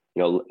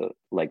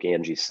 like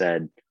Angie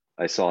said,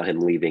 I saw him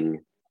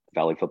leaving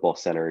Valley Football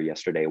Center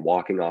yesterday,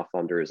 walking off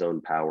under his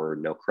own power,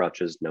 no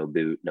crutches, no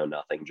boot, no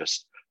nothing,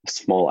 just a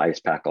small ice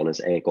pack on his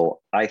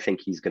ankle. I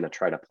think he's going to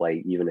try to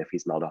play even if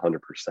he's not 100%.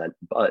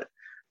 But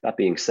that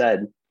being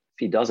said, if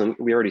he doesn't,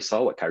 we already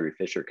saw what Kyrie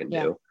Fisher can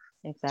do.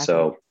 Exactly.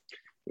 So,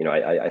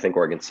 I think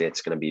Oregon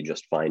State's going to be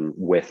just fine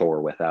with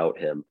or without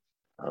him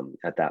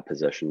at that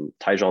position.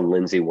 Tyjon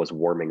Lindsey was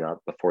warming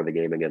up before the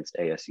game against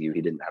ASU.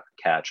 He didn't have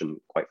a catch, and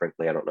quite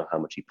frankly, I don't know how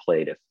much he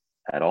played, if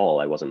at all.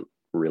 I wasn't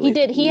really. He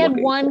did. He had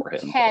one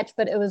catch,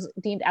 but it was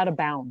deemed out of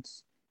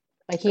bounds.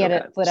 Like he had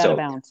a foot out of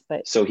bounds.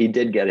 But so he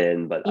did get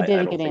in, but I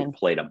don't think he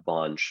played a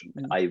bunch.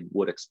 Mm-hmm. I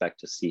would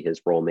expect to see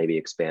his role maybe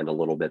expand a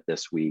little bit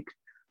this week.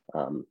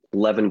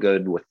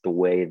 Levengood, with the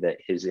way that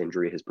his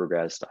injury has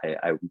progressed,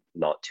 I'm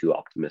not too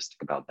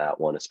optimistic about that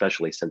one,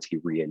 especially since he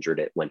re-injured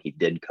it when he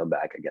did come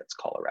back against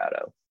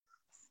Colorado.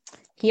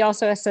 He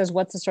also says,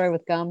 what's the story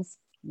with Gums?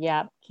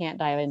 Yeah, can't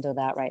dive into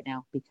that right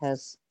now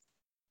because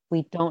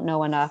we don't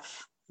know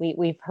enough.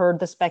 We've heard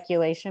the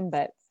speculation,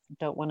 but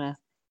don't want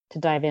to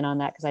dive in on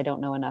that because I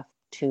don't know enough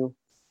to.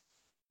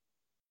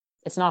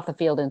 It's not the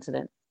field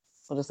incident.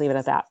 We'll just leave it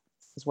at that,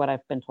 is what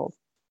I've been told.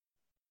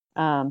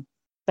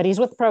 But he's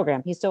with the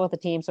program. He's still with the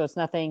team, so it's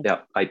nothing.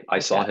 Yeah, I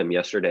like saw that. him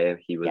yesterday.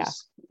 He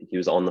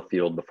was on the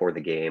field before the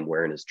game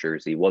wearing his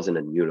jersey. He wasn't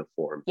in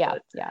uniform. Yeah,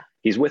 but yeah.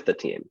 He's with the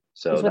team.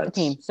 So he's with the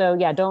team. So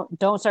yeah,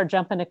 don't start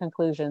jumping to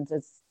conclusions.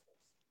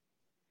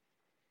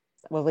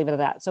 We'll leave it at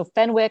that. So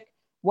Fenwick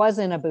was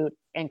in a boot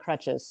and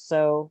crutches.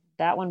 So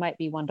that one might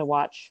be one to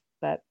watch,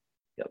 but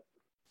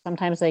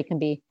sometimes they can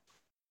be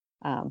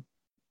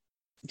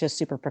just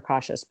super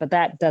precautious, but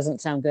that doesn't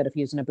sound good if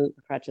using a boot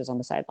and crutches on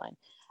the sideline.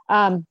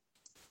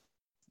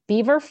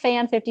 Beaver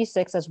Fan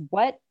 56 says,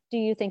 what do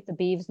you think the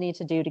Beavs need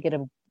to do to get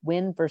a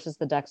win versus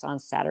the Ducks on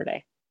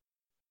Saturday?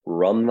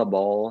 Run the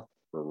ball,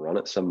 run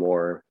it some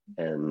more,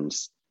 and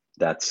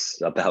that's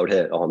about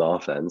it on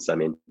offense. I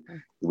mean,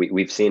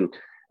 we've seen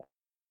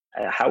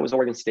how has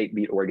Oregon State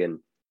beat Oregon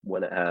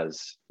when it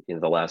has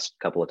the last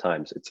couple of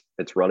times.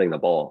 It's running the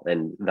ball,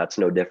 and that's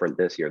no different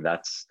this year.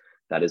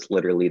 That is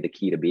literally the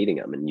key to beating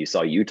them. And you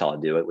saw Utah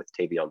do it with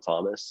Tavion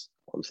Thomas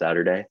on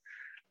Saturday.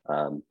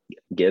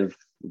 Give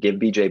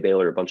BJ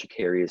Baylor a bunch of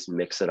carries,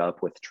 mix it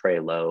up with Trey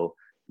Lowe.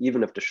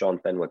 Even if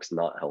Deshaun Fenwick's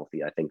not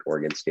healthy, I think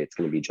Oregon State's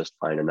going to be just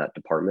fine in that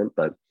department.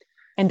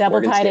 And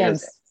double tight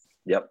ends.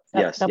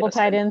 Double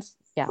tight ends.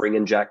 Yeah. Bring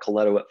in Jack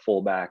Coletto at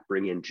fullback.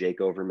 Bring in Jake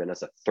Overman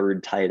as a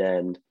third tight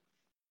end.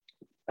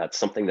 That's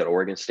something that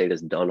Oregon State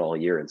has done all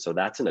year. And so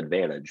that's an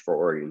advantage for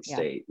Oregon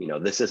State.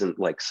 This isn't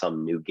like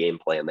some new game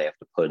plan they have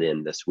to put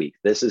in this week.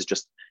 This is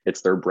just,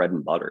 it's their bread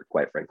and butter,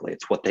 quite frankly.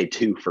 It's what they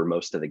do for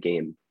most of the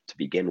game to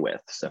begin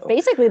with. So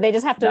basically they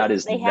just have to, that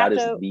is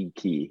the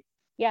key.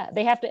 Yeah.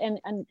 They have to,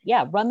 and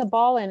run the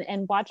ball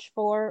and watch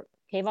for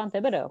Kayvon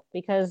Thibodeau,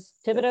 because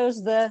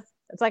Thibodeau's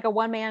it's like a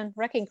one-man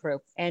wrecking crew,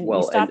 and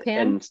you stop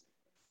him.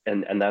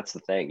 And that's the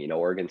thing,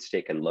 Oregon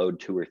State can load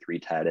 2 or 3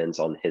 tight ends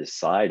on his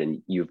side, and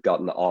you've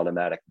got an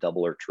automatic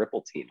double or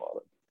triple team on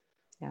him.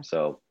 Yeah.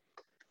 So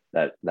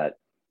that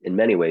in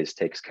many ways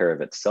takes care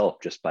of itself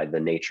just by the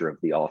nature of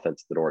the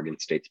offense that Oregon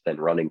State's been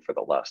running for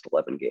the last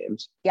 11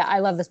 games. Yeah, I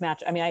love this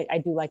match. I mean, I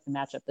do like the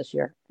matchup this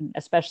year,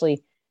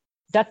 especially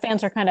Duck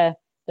fans are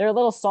they're a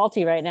little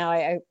salty right now.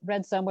 I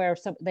read somewhere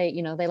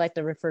they like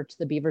to refer to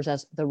the Beavers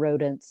as the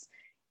rodents,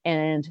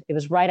 and it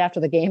was right after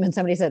the game, and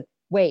somebody said,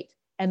 "Wait,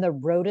 and the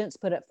rodents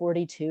put up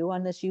 42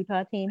 on this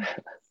Utah team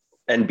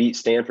and beat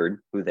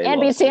Stanford,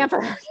 beat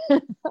Stanford."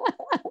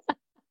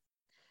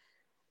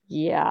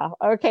 Yeah.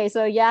 Okay.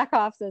 So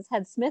Yakov says,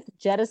 had Smith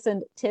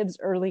jettisoned Tibbs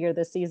earlier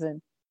this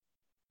season,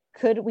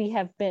 could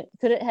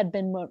it have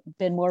been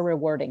more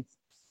rewarding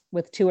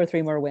with 2 or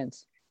 3 more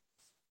wins?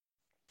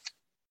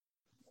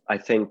 I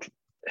think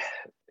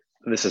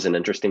this is an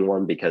interesting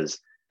one, because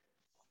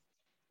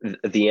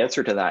the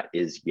answer to that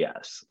is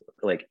yes.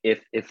 Like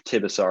if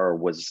Tibesar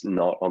was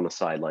not on the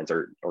sidelines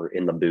or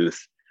in the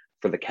booth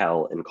for the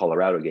Cal and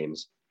Colorado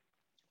games,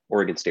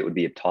 Oregon State would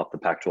be atop the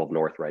Pac-12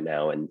 North right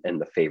now and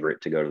the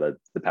favorite to go to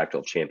the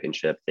Pac-12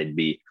 championship. They'd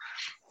be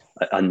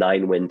a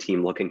 9-win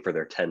team looking for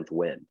their 10th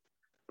win.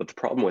 But the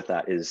problem with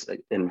that is,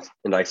 and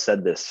I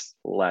said this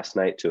last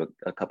night to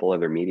a couple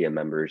other media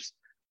members,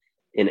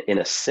 in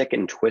a sick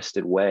and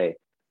twisted way,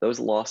 those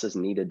losses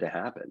needed to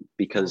happen,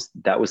 because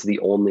that was the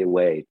only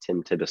way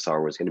Tim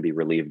Tibesar was going to be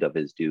relieved of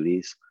his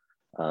duties.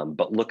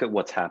 But look at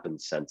what's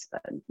happened since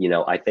then.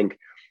 I think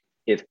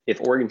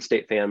if Oregon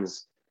State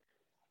fans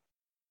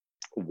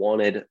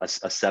wanted a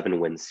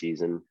 7-win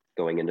season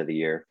going into the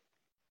year,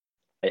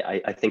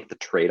 I think the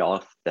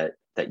trade-off that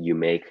you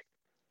make,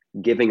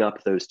 giving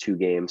up those 2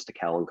 games to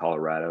Cal and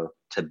Colorado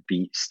to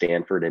beat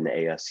Stanford and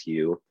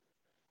ASU,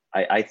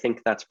 I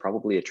think that's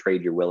probably a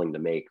trade you're willing to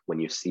make when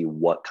you see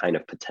what kind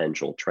of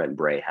potential Trent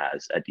Bray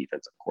has at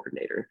defensive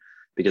coordinator.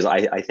 Because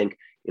I think,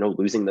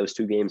 losing those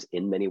 2 games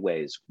in many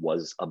ways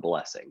was a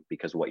blessing,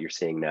 because what you're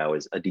seeing now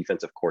is a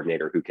defensive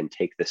coordinator who can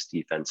take this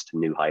defense to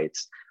new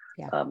heights,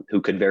 who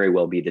could very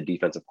well be the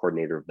defensive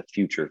coordinator of the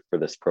future for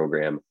this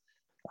program,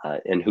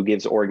 and who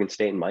gives Oregon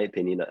State, in my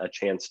opinion, a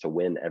chance to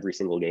win every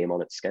single game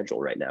on its schedule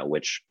right now,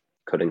 which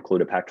could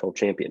include a Pac-12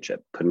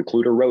 championship, could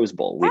include a Rose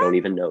Bowl. We don't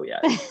even know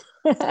yet.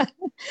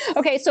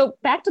 Okay, so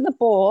back to the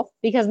bowl,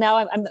 because now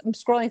I'm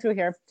scrolling through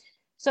here.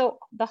 So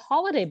the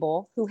Holiday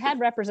Bowl, who had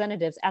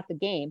representatives at the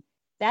game,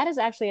 that is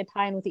actually a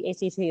tie-in with the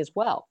ACC as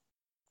well.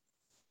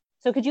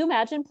 So could you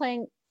imagine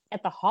playing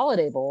at the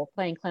Holiday Bowl,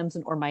 playing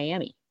Clemson or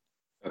Miami?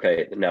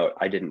 Okay, now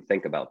I didn't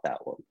think about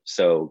that one.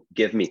 So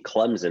give me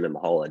Clemson in the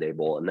Holiday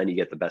Bowl, and then you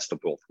get the best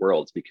of both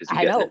worlds, because you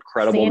get an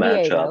incredible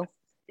matchup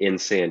in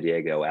San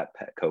Diego at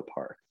Petco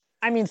Park.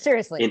 I mean,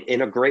 seriously.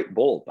 In a great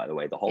bowl, by the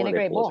way. The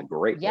Holiday Bowl is a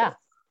great bowl. Yeah.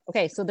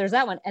 Okay, so there's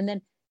that one. And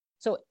then,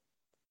 so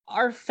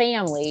our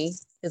family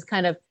is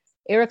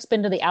Eric's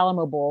been to the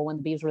Alamo Bowl when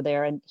the Beavs were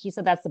there, and he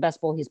said that's the best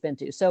bowl he's been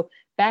to. So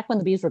back when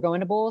the Beavs were going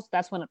to bowls,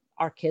 that's when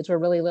our kids were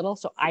really little.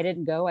 So I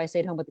didn't go. I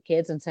stayed home with the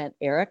kids and sent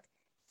Eric.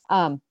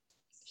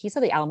 He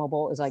said the Alamo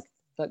Bowl is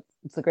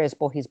it's the greatest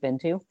bowl he's been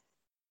to.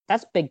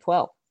 That's Big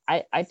 12.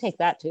 I'd take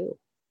that too.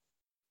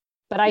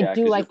 But I Yeah,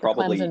 do because like the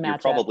Clemson you're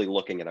matchup. probably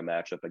looking at a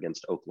matchup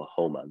against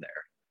Oklahoma there.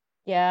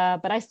 Yeah,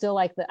 but I still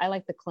like I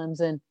like the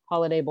Clemson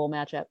Holiday Bowl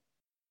matchup.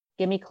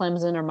 Give me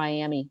Clemson or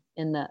Miami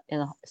in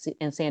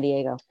San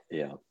Diego.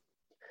 Yeah.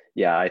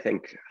 Yeah, I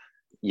think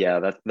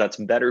that's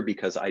better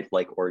because I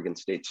like Oregon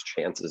State's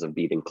chances of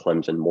beating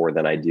Clemson more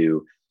than I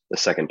do the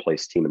second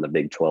place team in the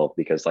Big 12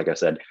 because like I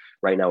said,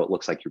 right now it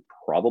looks like you're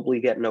probably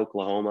getting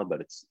Oklahoma,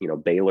 but it's,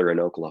 Baylor and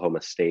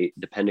Oklahoma State,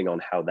 depending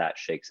on how that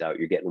shakes out,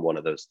 you're getting one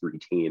of those three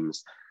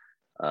teams.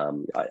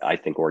 I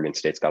think Oregon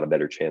State's got a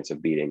better chance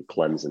of beating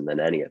Clemson than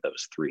any of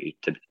those three,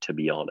 to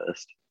be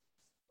honest.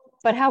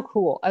 But how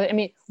cool. I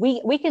mean,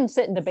 we can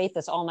sit and debate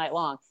this all night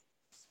long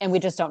and we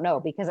just don't know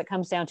because it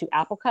comes down to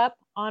Apple Cup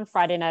on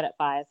Friday night at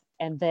 5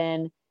 and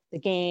then the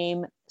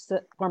game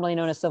formerly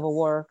known as Civil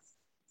War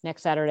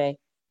next Saturday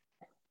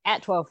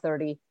at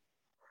 12:30.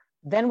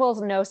 Then we'll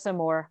know some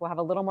more. We'll have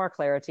a little more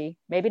clarity.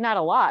 Maybe not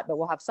a lot, but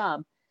we'll have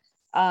some.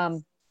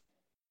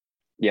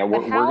 Yeah,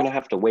 we're gonna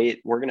have to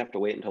wait. We're gonna have to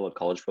wait until the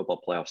college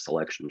football playoff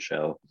selection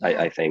show.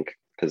 I think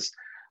because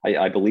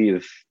I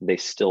believe they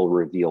still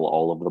reveal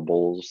all of the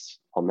bowls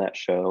on that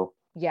show.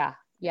 Yeah.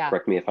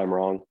 Correct me if I'm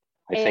wrong.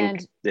 I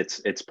think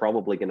it's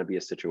probably going to be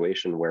a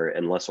situation where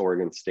unless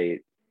Oregon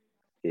State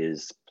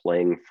is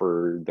playing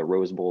for the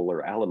Rose Bowl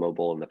or Alamo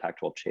Bowl in the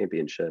Pac-12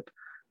 championship,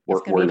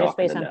 we're not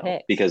going to know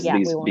because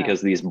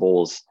these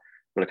bowls,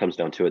 when it comes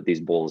down to it,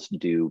 these bowls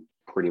do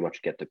pretty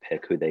much get to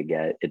pick who they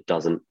get. It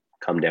doesn't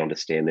come down to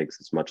standings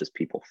as much as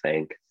people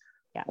think.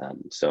 Yeah.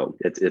 So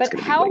it's going to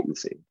be wait and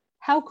see.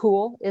 How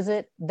cool is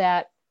it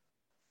that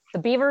the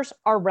Beavers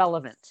are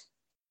relevant?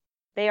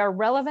 They are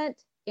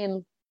relevant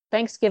in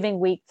Thanksgiving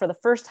week for the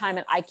first time,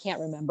 and I can't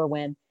remember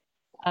when.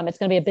 It's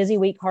going to be a busy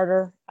week,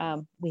 Carter.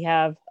 We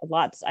have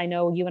lots. I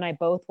know you and I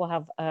both will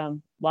have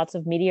lots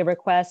of media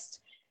requests.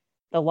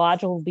 The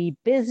lodge will be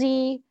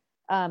busy.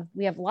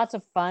 We have lots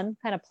of fun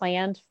kind of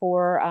planned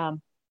for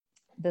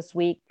this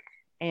week.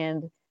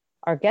 And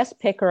our guest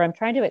picker, I'm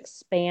trying to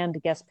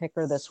expand guest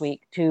picker this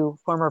week to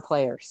former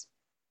players.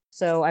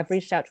 So I've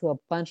reached out to a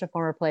bunch of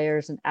former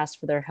players and asked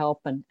for their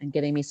help and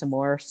getting me some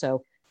more.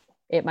 So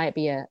it might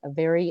be a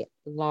very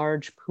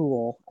large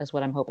pool is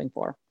what I'm hoping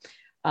for.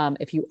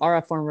 If you are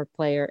a former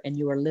player and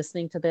you are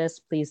listening to this,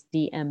 please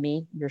DM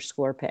me your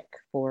score pick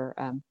for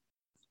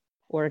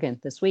Oregon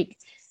this week.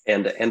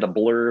 And a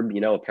blurb,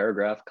 a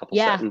paragraph, a couple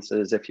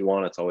sentences if you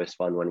want. It's always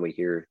fun when we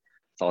hear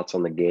thoughts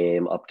on the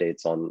game,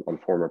 updates on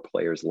former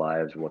players'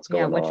 lives and what's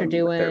going on, what you're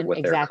doing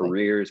with their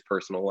careers,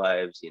 personal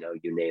lives, you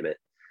name it.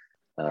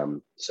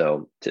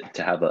 So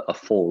to have a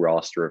full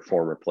roster of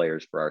former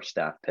players for our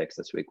staff picks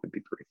this week would be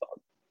pretty fun.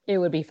 It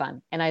would be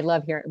fun. And I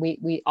love hearing,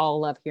 we all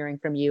love hearing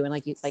from you. And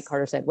like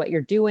Carter said, what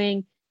you're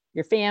doing,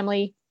 your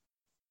family.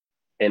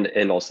 And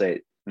I'll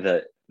say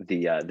that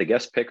the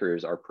guest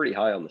pickers are pretty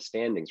high on the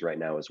standings right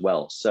now as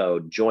well. So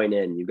join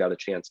in. You've got a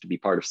chance to be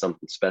part of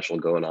something special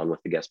going on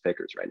with the guest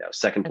pickers right now.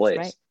 Second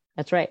place.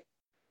 That's right.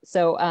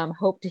 So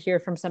hope to hear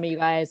from some of you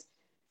guys.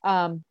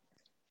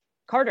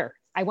 Carter,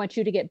 I want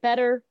you to get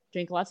better,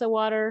 drink lots of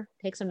water,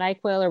 take some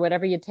NyQuil or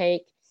whatever you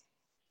take,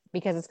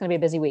 because it's going to be a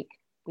busy week.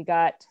 We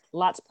got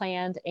lots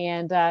planned.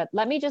 And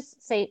let me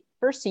just say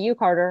first to you,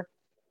 Carter,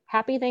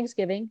 happy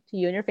Thanksgiving to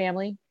you and your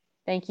family.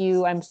 Thank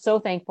you. I'm so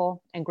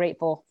thankful and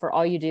grateful for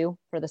all you do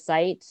for the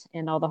site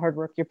and all the hard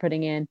work you're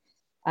putting in.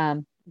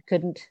 We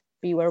couldn't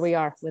be where we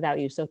are without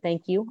you. So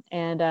thank you.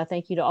 And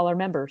thank you to all our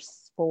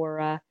members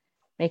for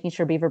making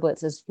sure Beaver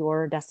Blitz is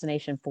your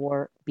destination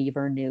for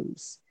Beaver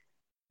news.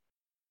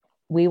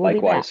 We will be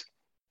back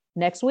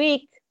next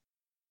week,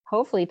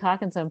 hopefully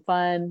talking some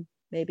fun,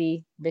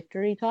 maybe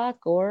victory talk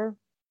or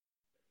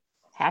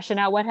hashing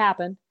out what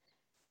happened.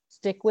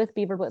 Stick with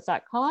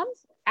beaverblitz.com.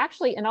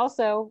 Actually, and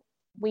also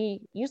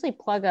we usually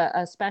plug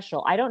a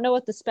special. I don't know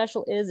what the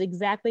special is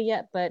exactly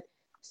yet, but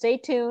stay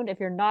tuned if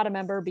you're not a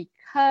member,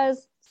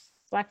 because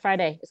Black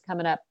Friday is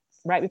coming up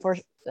right before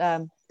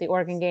the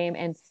Oregon game.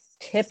 And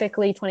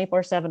typically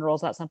 24/7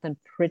 rolls out something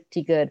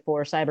pretty good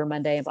for Cyber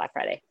Monday and Black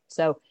Friday.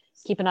 So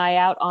keep an eye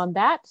out on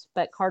that.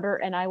 But Carter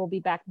and I will be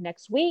back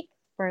next week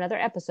for another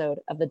episode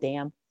of the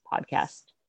Damn Podcast.